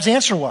see what God's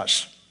answer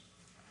was.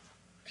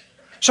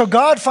 So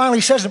God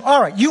finally says to him,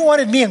 all right, you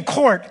wanted me in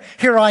court.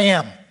 Here I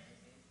am.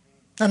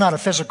 And not a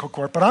physical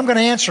court, but I'm going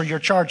to answer your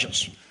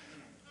charges.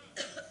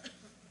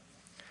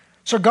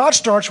 So God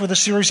starts with a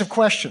series of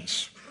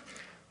questions.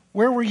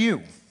 Where were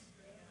you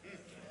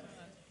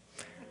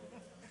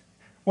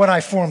when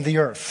I formed the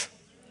earth?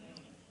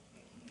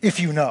 If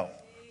you know.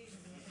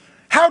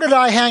 How did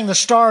I hang the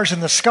stars in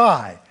the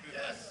sky?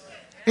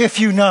 If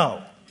you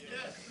know.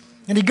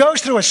 And he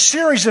goes through a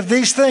series of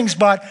these things,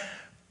 but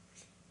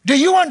do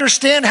you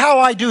understand how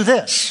I do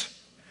this?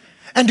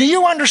 And do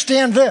you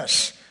understand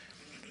this?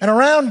 And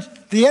around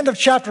the end of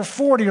chapter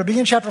 40 or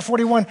begin chapter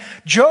 41,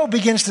 Job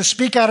begins to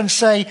speak out and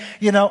say,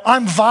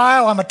 I'm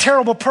vile, I'm a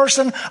terrible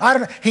person.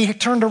 He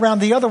turned around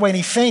the other way and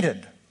he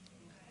fainted.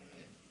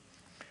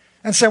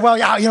 And said,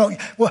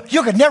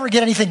 you could never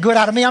get anything good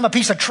out of me. I'm a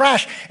piece of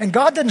trash. And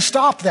God didn't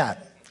stop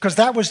that because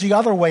that was the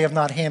other way of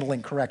not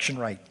handling correction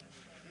right.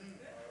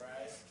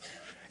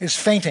 Is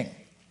fainting.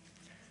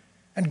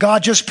 And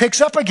God just picks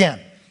up again.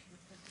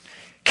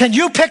 Can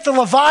you pick the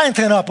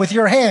Leviathan up with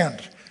your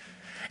hand?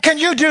 Can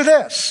you do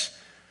this?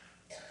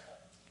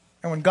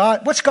 And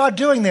what's God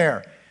doing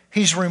there?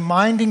 He's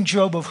reminding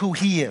Job of who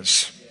he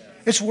is.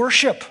 It's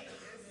worship.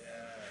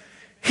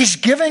 He's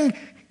giving,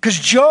 because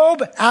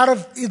Job, out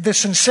of the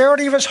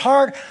sincerity of his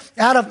heart,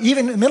 out of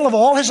even in the middle of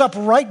all his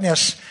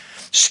uprightness,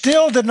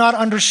 still did not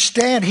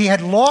understand. He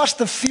had lost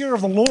the fear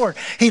of the Lord.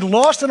 He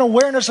lost an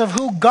awareness of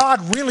who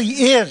God really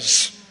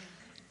is.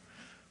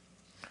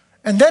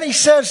 And then he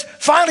says,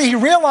 finally he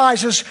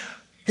realizes,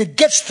 it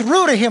gets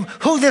through to him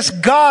who this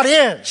God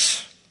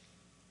is.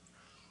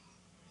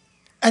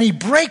 And he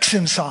breaks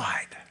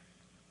inside.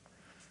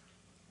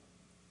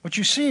 What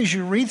you see as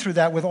you read through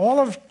that, with all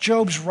of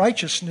Job's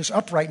righteousness,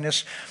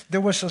 uprightness,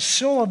 there was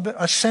still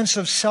a sense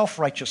of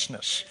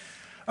self-righteousness,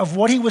 of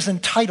what he was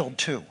entitled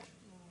to.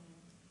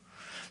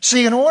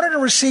 See, in order to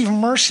receive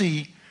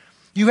mercy,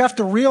 you have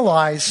to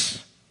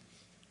realize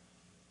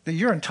that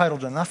you're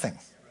entitled to nothing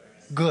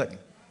good.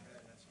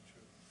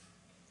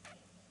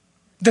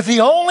 That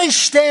the only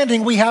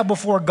standing we have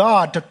before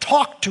God to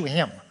talk to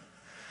him,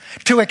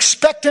 to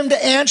expect him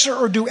to answer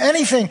or do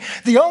anything,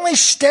 the only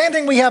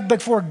standing we have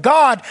before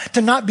God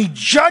to not be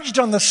judged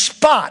on the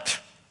spot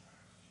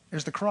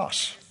is the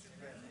cross.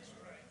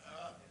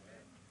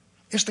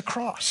 Is the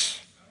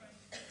cross.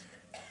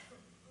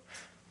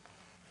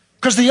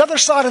 Because the other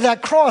side of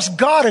that cross,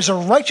 God is a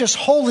righteous,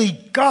 holy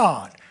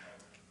God.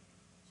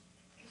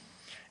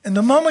 And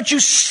the moment you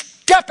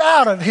step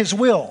out of his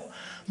will,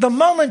 the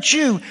moment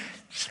you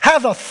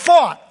have a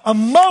thought, a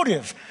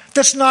motive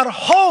that's not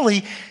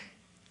holy,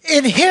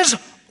 in his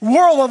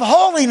world of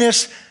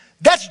holiness,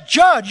 that's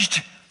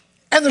judged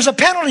and there's a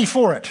penalty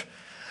for it.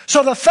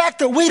 So the fact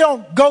that we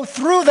don't go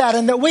through that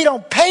and that we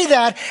don't pay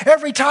that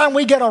every time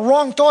we get a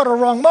wrong thought or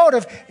wrong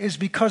motive is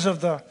because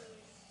of the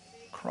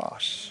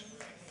cross.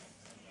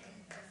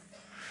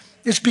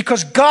 It's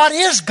because God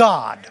is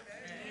God.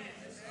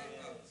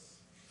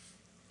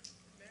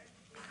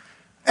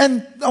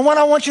 And what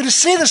I want you to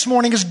see this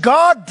morning is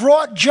God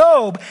brought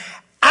Job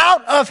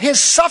out of his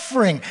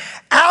suffering,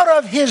 out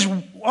of his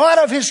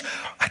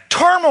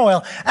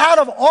turmoil, out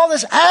of all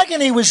this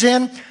agony he was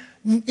in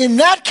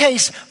that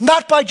case,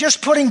 not by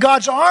just putting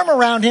God's arm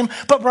around him,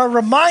 but by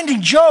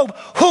reminding Job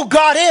who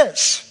God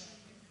is.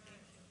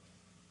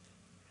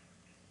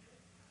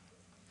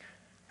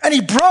 And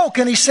he broke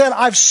and he said,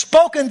 I've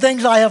spoken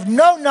things I have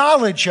no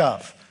knowledge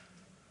of.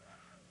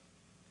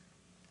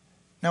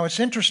 Now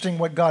it's interesting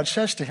what God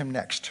says to him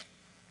next.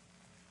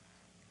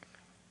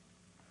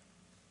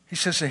 He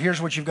says, so here's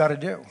what you've got to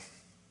do.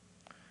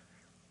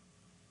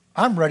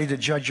 I'm ready to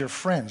judge your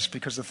friends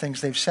because of the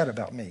things they've said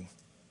about me.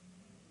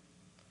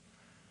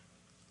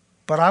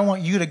 But I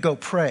want you to go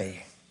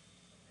pray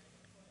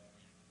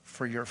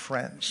for your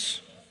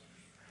friends.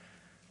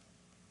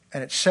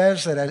 And it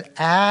says that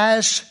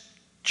as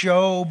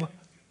Job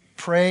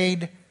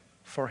prayed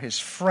for his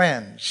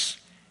friends,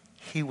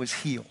 he was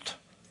healed.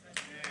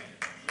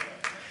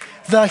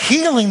 The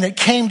healing that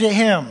came to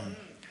him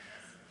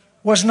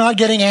was not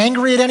getting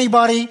angry at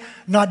anybody,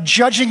 not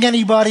judging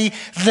anybody.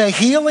 The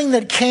healing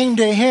that came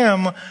to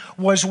him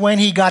was when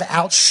he got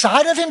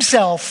outside of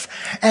himself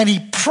and he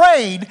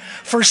prayed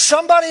for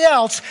somebody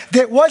else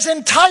that was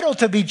entitled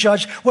to be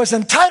judged, was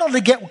entitled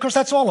to get, because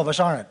that's all of us,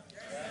 aren't it?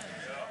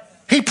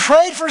 He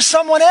prayed for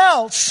someone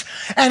else,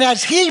 and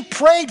as he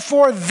prayed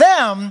for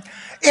them,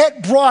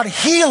 it brought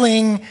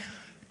healing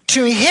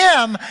to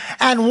him.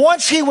 And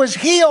once he was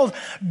healed,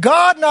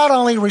 God not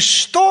only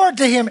restored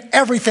to him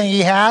everything he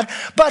had,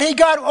 but he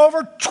got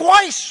over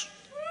twice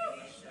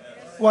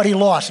what he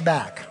lost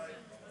back.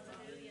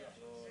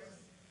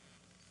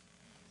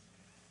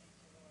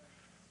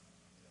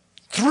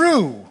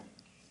 Through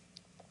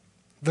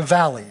the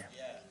valley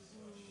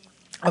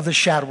of the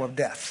shadow of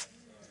death.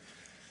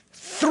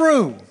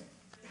 Through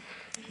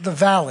the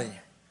valley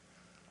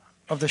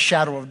of the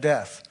shadow of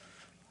death.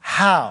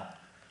 How?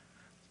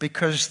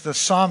 Because the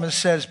psalmist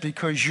says,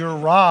 because your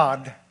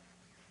rod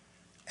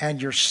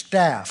and your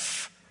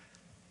staff,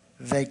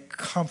 they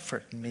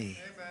comfort me.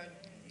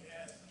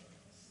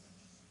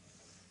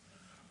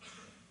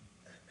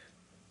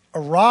 A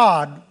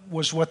rod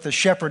was what the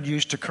shepherd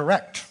used to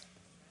correct.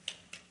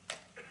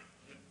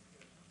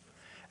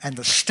 And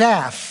the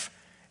staff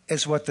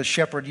is what the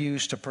shepherd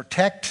used to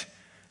protect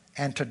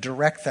and to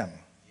direct them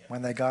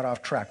when they got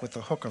off track with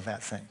the hook of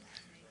that thing.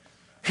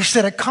 He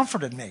said, it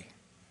comforted me.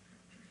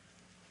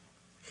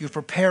 You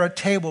prepare a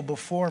table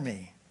before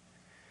me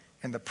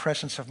in the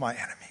presence of my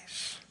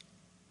enemies.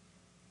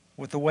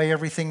 With the way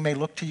everything may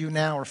look to you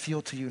now or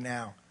feel to you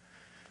now,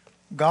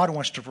 God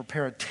wants to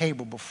prepare a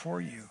table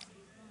before you.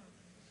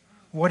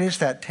 What is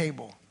that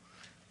table?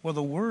 Well,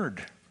 the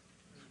Word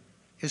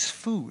is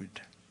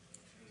food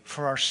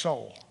for our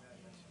soul.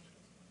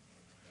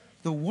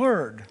 The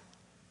Word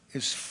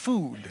is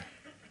food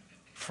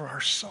for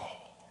our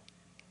soul.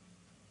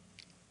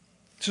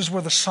 This is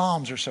where the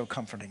Psalms are so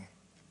comforting.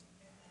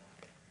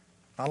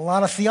 Not a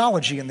lot of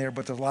theology in there,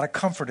 but there's a lot of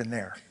comfort in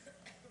there.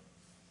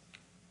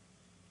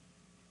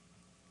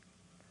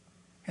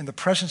 In the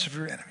presence of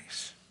your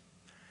enemies.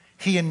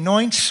 He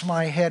anoints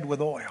my head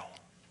with oil.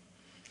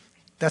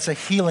 That's a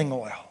healing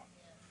oil,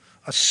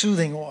 a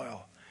soothing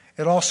oil.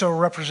 It also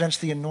represents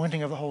the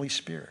anointing of the Holy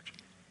Spirit.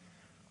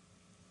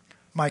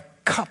 My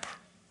cup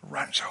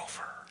runs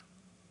over.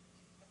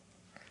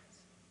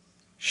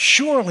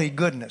 Surely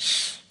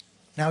goodness.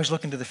 Now he's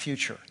looking to the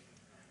future.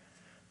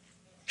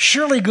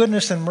 Surely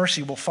goodness and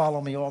mercy will follow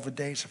me all the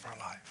days of our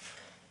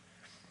life.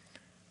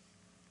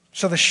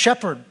 So the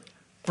shepherd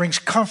brings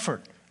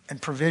comfort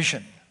and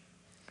provision,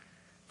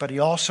 but he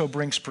also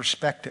brings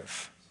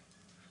perspective.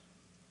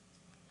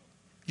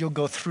 You'll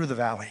go through the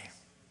valley.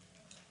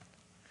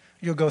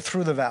 You'll go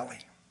through the valley.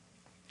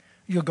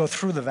 You'll go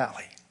through the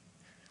valley.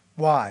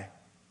 Why?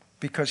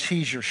 Because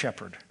he's your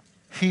shepherd.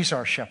 He's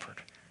our shepherd.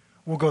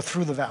 We'll go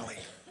through the valley.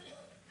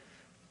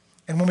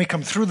 And when we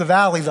come through the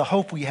valley, the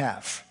hope we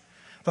have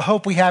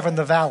in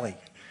the valley,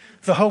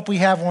 the hope we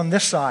have on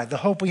this side, the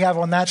hope we have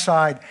on that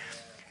side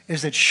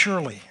is that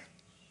surely,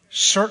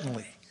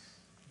 certainly,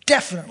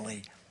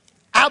 definitely,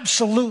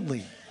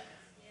 absolutely,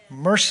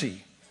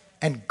 mercy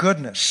and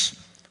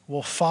goodness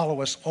will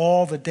follow us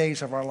all the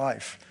days of our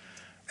life.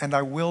 And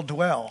I will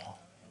dwell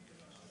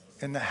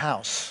in the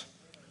house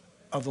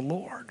of the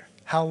Lord.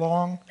 How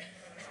long?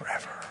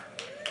 Forever.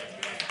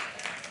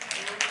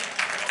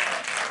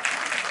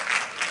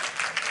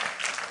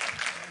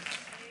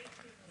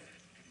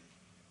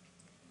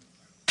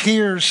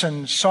 Tears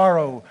and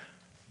sorrow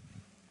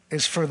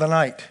is for the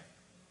night,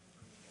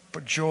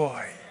 but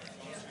joy,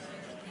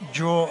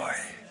 joy,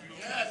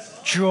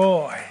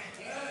 joy,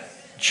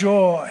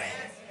 joy,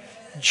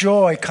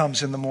 joy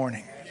comes in the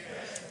morning.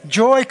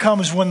 Joy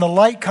comes when the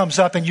light comes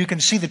up and you can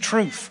see the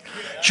truth.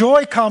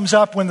 Joy comes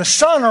up when the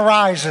sun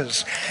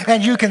arises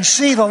and you can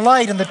see the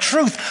light and the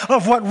truth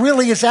of what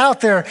really is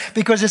out there,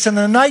 because it's in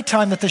the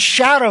nighttime that the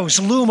shadows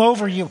loom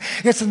over you.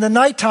 It's in the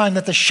nighttime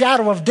that the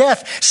shadow of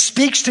death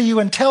speaks to you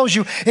and tells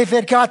you, if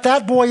it got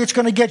that boy, it's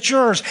going to get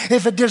yours.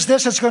 If it does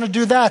this, it's going to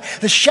do that.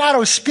 The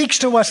shadow speaks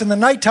to us in the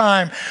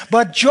nighttime,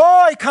 but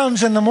joy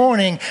comes in the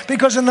morning,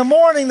 because in the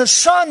morning the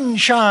sun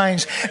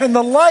shines and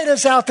the light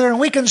is out there and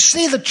we can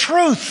see the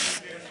truth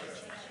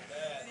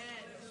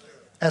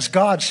as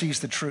God sees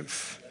the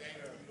truth.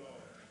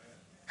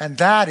 And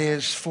that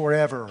is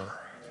forever.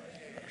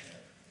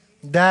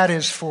 That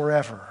is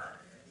forever.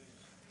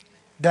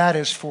 That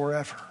is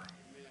forever.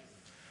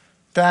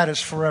 That is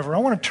forever. I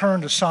want to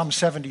turn to Psalm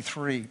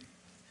 73.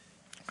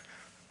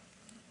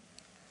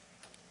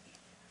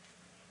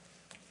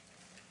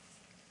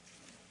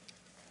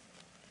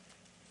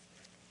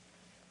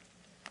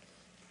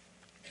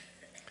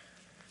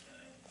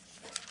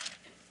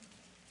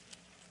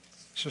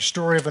 It's a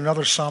story of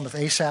another psalmist,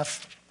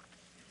 Asaph.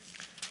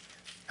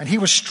 And he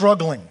was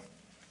struggling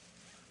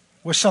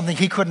with something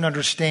he couldn't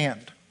understand.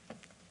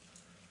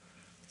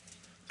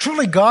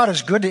 Truly, God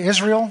is good to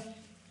Israel,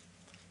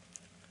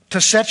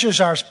 to such as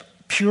are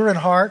pure in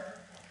heart.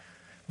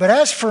 But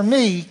as for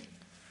me,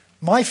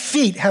 my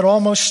feet had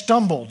almost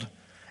stumbled,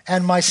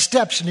 and my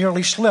steps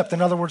nearly slipped.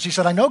 In other words, he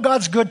said, I know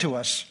God's good to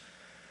us,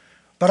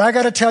 but I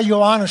got to tell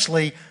you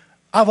honestly,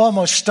 I've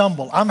almost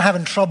stumbled. I'm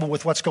having trouble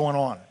with what's going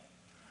on.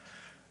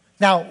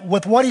 Now,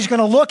 with what he's going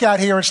to look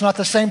at here, it's not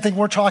the same thing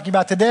we're talking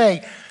about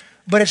today,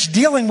 but it's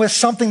dealing with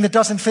something that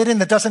doesn't fit in,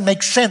 that doesn't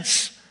make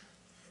sense.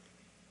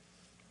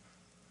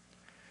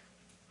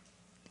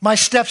 My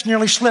steps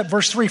nearly slipped.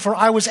 Verse 3, for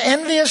I was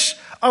envious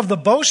of the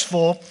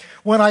boastful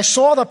when I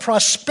saw the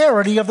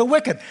prosperity of the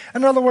wicked.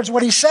 In other words,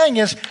 what he's saying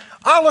is,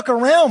 I look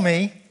around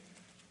me,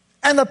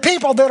 and the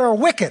people that are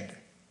wicked,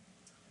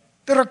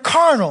 that are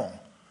carnal,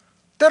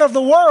 that of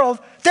the world,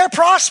 they're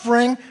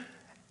prospering,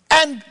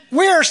 and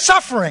we're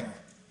suffering.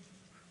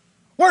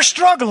 We're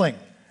struggling.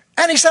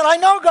 And he said, I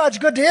know God's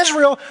good to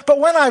Israel, but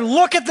when I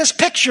look at this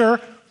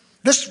picture,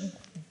 this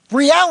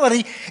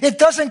reality, it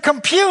doesn't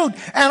compute,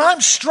 and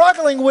I'm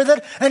struggling with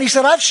it. And he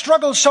said, I've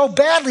struggled so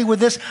badly with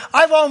this,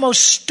 I've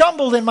almost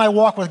stumbled in my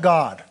walk with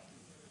God.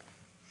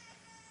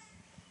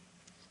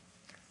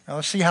 Now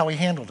let's see how he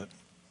handled it.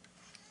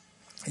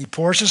 He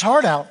pours his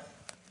heart out.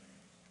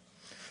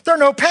 There are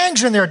no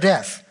pangs in their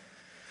death,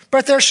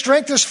 but their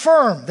strength is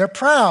firm. They're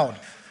proud.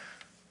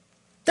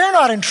 They're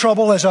not in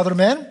trouble as other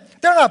men.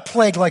 They're not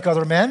plagued like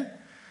other men.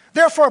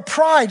 Therefore,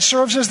 pride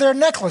serves as their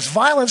necklace.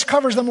 Violence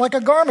covers them like a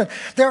garment.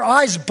 Their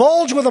eyes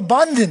bulge with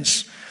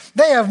abundance.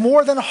 They have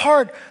more than a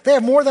heart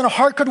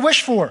could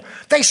wish for.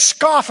 They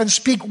scoff and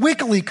speak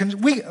wickedly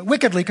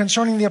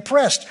concerning the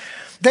oppressed.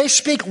 They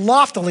speak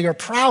loftily or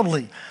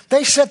proudly.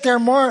 They set their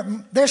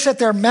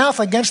mouth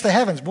against the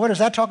heavens. Boy, does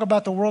that talk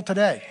about the world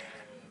today.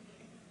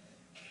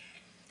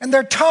 And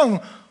their tongue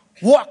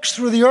walks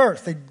through the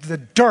earth. The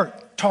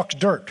dirt talks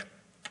dirt.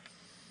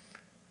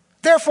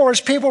 Therefore, as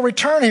people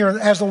return here,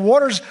 as the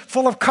waters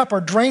full of cup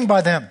are drained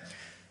by them,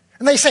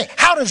 and they say,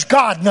 how does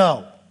God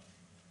know?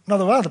 In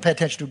other words, I don't have to pay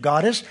attention to who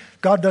God is.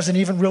 God doesn't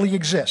even really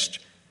exist.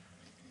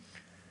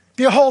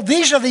 Behold,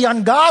 these are the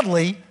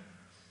ungodly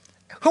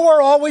who are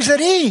always at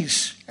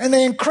ease, and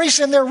they increase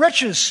in their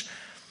riches.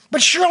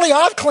 But surely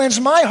I've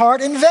cleansed my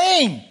heart in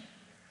vain.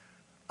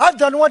 I've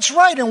done what's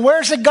right, and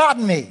where's it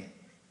gotten me?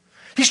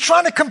 He's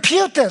trying to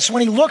compute this.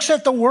 When he looks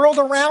at the world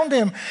around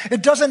him,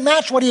 it doesn't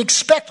match what he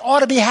expects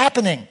ought to be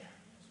happening.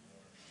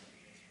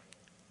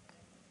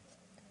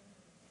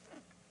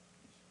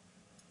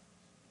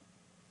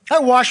 I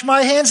wash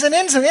my hands in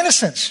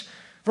innocence.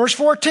 Verse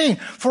 14,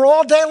 for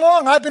all day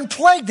long I've been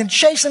plagued and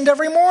chastened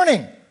every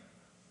morning.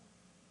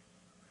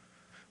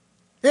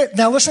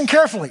 Now listen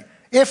carefully.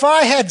 If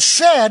I had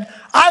said,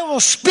 I will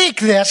speak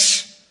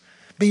this,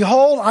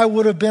 behold, I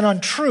would have been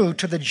untrue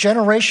to the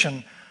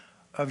generation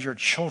of your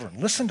children.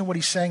 Listen to what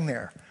he's saying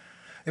there.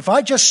 If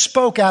I just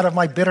spoke out of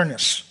my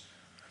bitterness,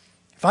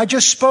 if I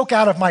just spoke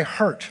out of my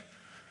hurt,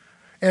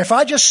 and if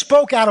I just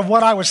spoke out of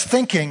what I was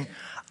thinking,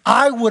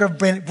 I would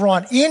have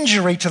brought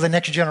injury to the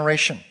next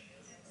generation.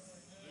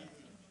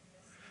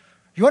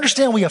 You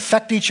understand we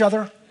affect each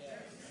other?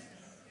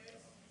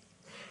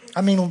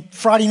 I mean,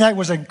 Friday night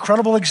was an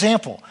incredible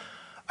example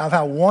of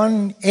how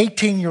one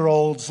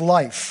 18-year-old's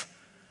life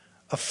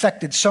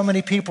affected so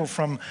many people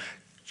from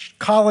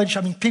college.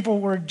 I mean,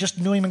 people were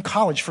just knew him in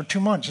college for 2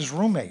 months, his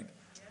roommate.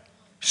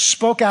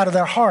 Spoke out of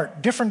their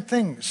heart, different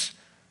things.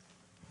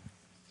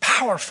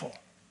 Powerful.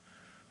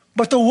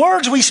 But the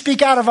words we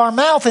speak out of our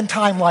mouth in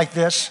time like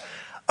this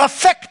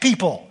affect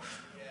people.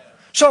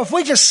 So if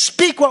we just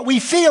speak what we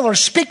feel or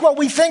speak what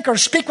we think or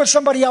speak what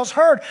somebody else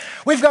heard,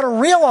 we've got to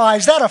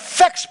realize that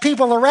affects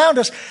people around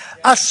us,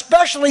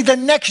 especially the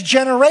next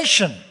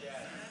generation.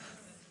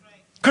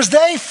 Because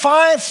they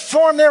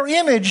form their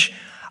image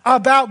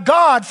about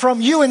God from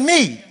you and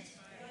me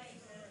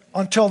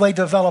until they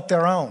develop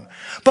their own.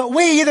 But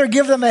we either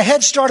give them a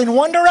head start in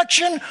one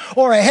direction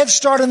or a head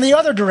start in the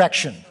other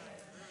direction.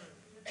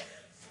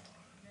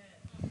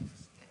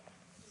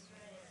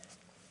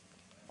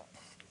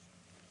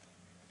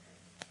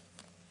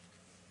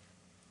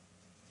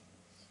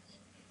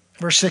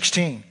 Verse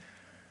 16,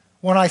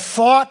 when I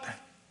thought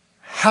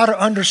how to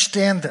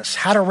understand this,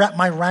 how to wrap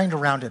my mind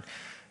around it,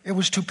 it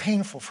was too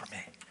painful for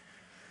me.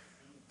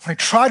 When I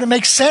tried to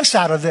make sense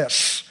out of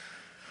this,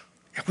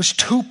 it was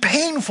too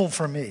painful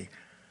for me.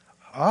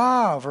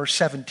 Verse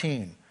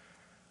 17,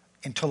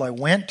 until I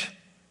went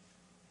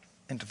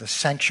into the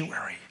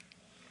sanctuary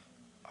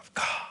of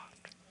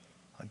God,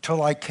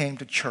 until I came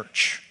to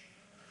church,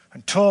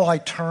 until I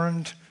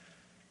turned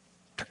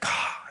to God.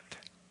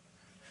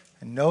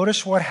 And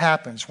notice what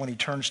happens when he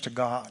turns to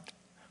God.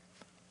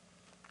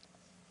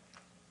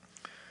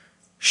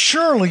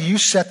 Surely you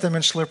set them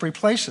in slippery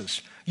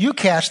places. You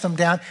cast them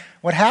down.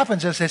 What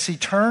happens is as he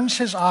turns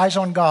his eyes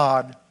on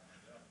God,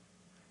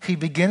 he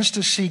begins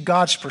to see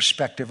God's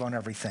perspective on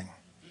everything.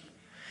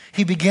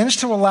 He begins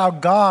to allow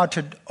God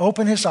to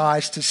open his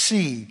eyes to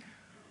see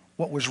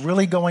what was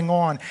really going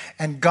on.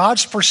 And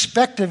God's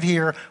perspective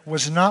here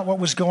was not what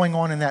was going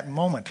on in that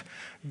moment.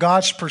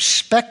 God's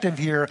perspective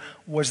here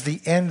was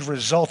the end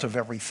result of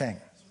everything,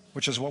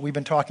 which is what we've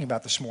been talking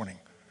about this morning.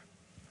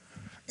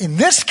 In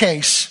this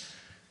case,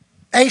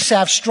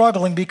 Asaph's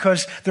struggling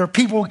because there are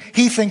people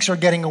he thinks are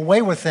getting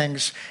away with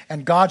things,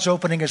 and God's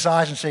opening his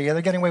eyes and saying, yeah,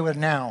 they're getting away with it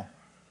now.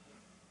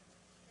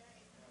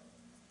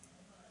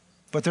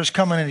 But there's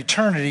coming an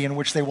eternity in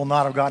which they will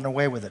not have gotten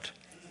away with it.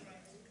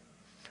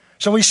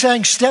 So he's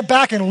saying, step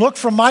back and look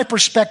from my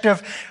perspective,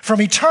 from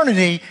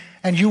eternity,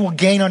 and you will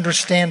gain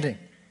understanding.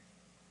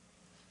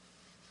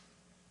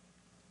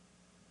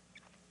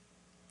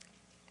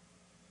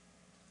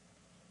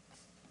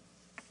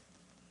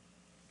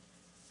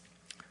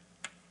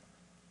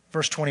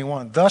 Verse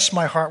 21, thus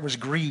my heart was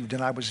grieved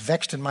and I was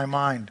vexed in my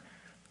mind.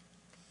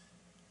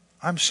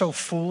 I'm so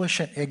foolish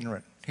and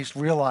ignorant. He's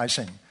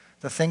realizing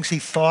the things he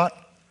thought,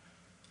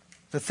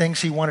 the things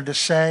he wanted to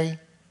say,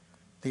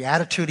 the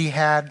attitude he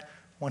had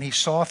when he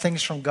saw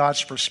things from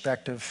God's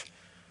perspective.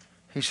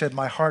 He said,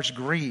 my heart's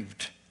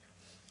grieved.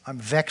 I'm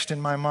vexed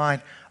in my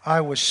mind.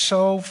 I was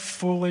so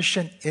foolish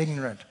and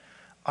ignorant.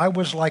 I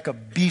was like a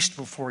beast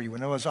before you.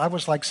 In other words, I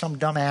was like some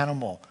dumb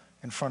animal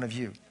in front of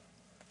you.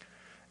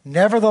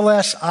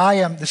 Nevertheless,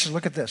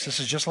 look at this. This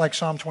is just like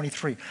Psalm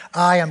 23.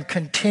 I am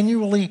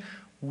continually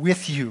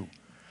with you.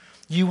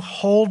 You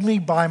hold me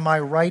by my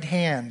right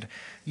hand.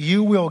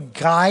 You will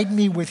guide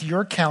me with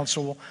your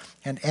counsel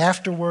and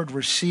afterward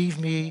receive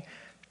me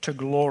to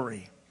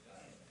glory.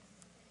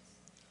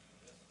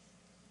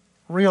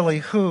 Really,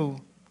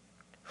 whom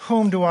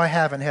do I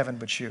have in heaven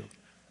but you?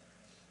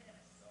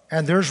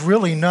 And there's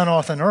really none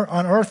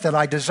on earth that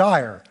I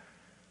desire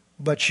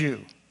but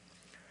you.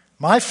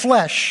 My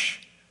flesh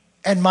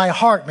and my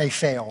heart may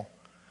fail,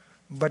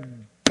 but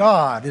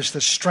God is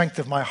the strength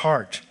of my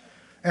heart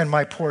and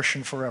my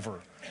portion forever.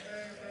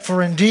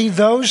 For indeed,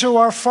 those who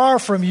are far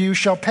from you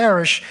shall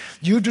perish.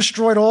 You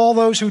destroyed all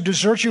those who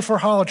desert you for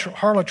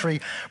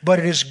harlotry, but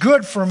it is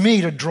good for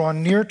me to draw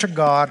near to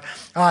God.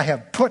 I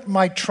have put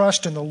my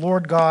trust in the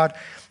Lord God,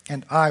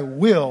 and I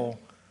will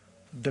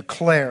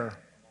declare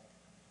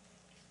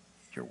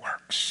your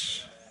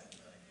works.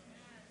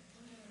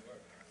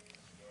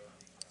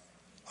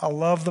 I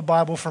love the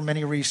Bible for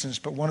many reasons,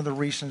 but one of the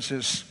reasons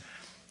is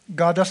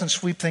God doesn't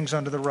sweep things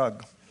under the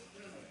rug.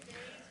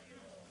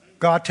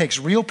 God takes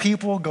real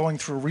people going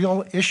through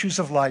real issues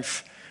of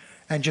life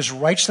and just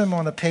writes them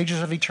on the pages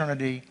of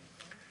eternity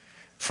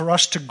for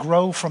us to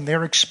grow from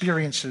their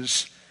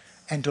experiences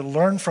and to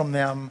learn from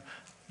them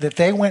that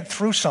they went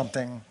through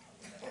something,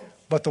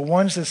 but the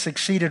ones that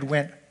succeeded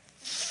went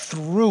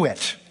through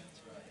it.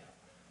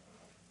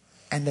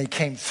 And they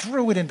came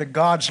through it into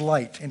God's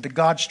light, into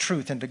God's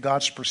truth, into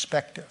God's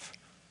perspective.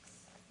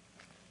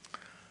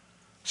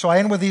 So I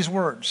end with these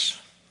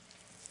words.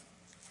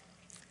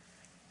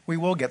 We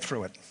will get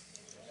through it.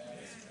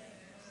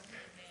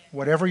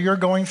 Whatever you're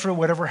going through,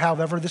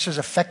 however this has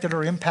affected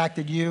or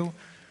impacted you,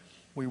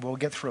 we will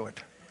get through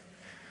it.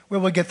 We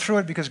will get through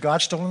it because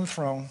God's still on the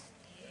throne.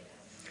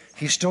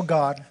 He's still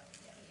God.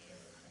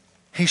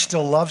 He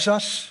still loves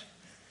us.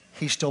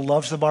 He still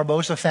loves the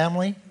Barbosa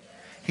family.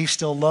 He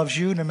still loves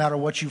you no matter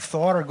what you've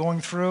thought or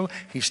going through.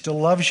 He still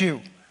loves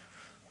you.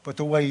 But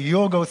the way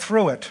you'll go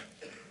through it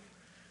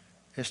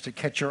is to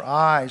catch your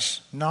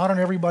eyes not on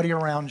everybody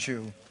around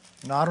you,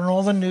 not on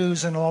all the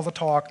news and all the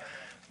talk,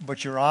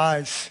 but your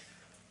eyes,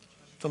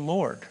 the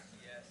Lord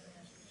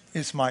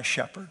is my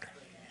shepherd.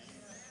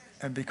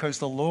 And because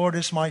the Lord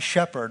is my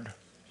shepherd,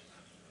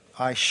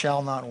 I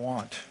shall not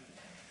want.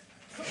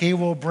 He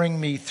will bring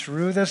me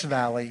through this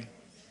valley,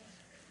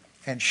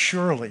 and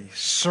surely,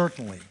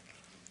 certainly,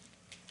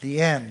 the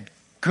end,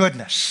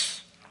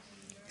 goodness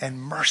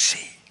and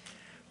mercy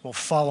will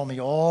follow me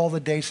all the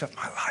days of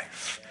my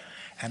life.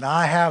 And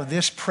I have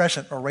this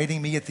present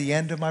awaiting me at the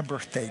end of my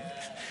birthday.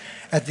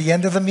 At the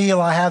end of the meal,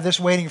 I have this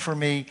waiting for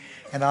me,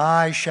 and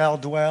I shall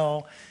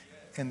dwell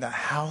in the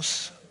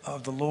house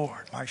of the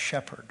Lord, my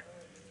shepherd,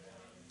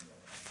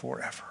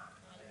 forever.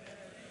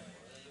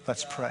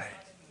 Let's pray.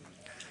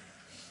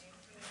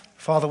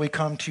 Father, we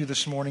come to you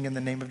this morning in the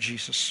name of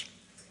Jesus.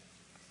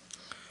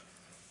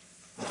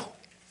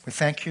 We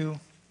thank you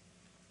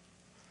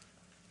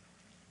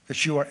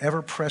that you are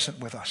ever present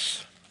with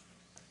us.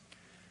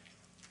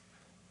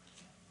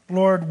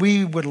 Lord,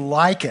 we would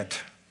like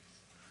it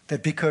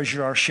that because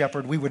you're our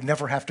shepherd, we would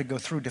never have to go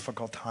through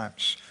difficult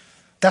times.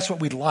 That's what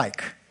we'd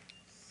like.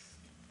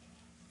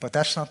 But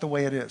that's not the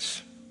way it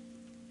is.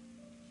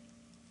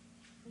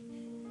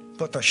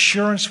 But the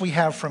assurance we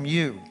have from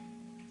you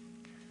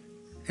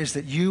is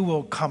that you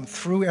will come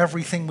through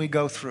everything we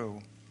go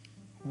through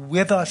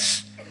with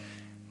us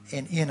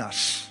and in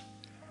us.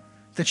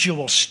 That you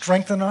will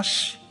strengthen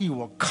us, you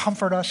will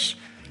comfort us,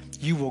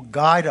 you will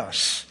guide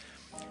us,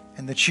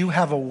 and that you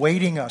have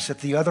awaiting us at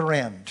the other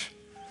end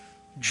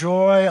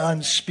joy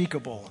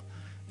unspeakable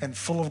and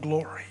full of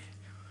glory.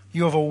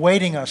 You have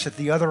awaiting us at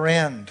the other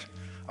end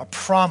a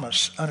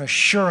promise, an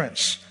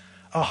assurance,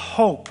 a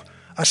hope,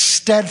 a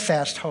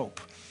steadfast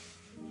hope,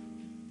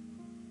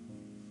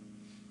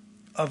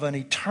 of an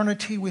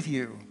eternity with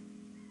you.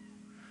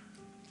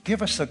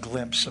 Give us a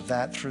glimpse of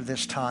that through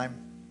this time.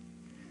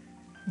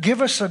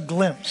 Give us a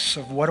glimpse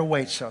of what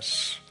awaits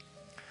us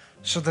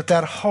so that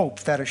that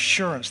hope, that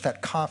assurance,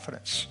 that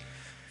confidence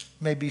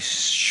may be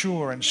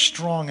sure and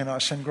strong in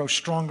us and grow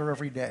stronger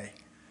every day.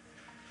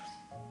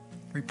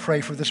 We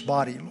pray for this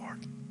body,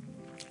 Lord,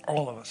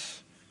 all of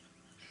us,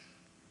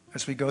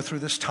 as we go through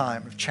this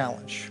time of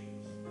challenge.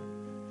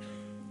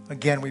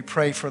 Again, we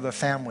pray for the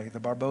family, the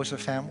Barboza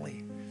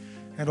family,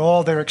 and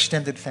all their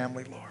extended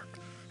family, Lord,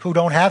 who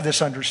don't have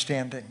this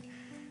understanding.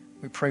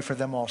 We pray for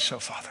them also,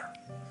 Father.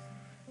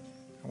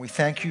 And we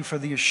thank you for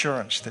the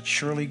assurance that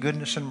surely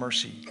goodness and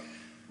mercy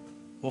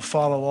will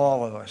follow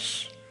all of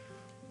us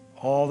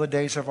all the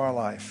days of our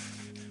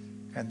life,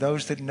 and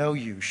those that know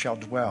you shall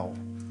dwell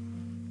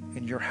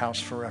in your house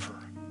forever.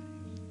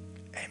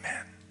 Amen.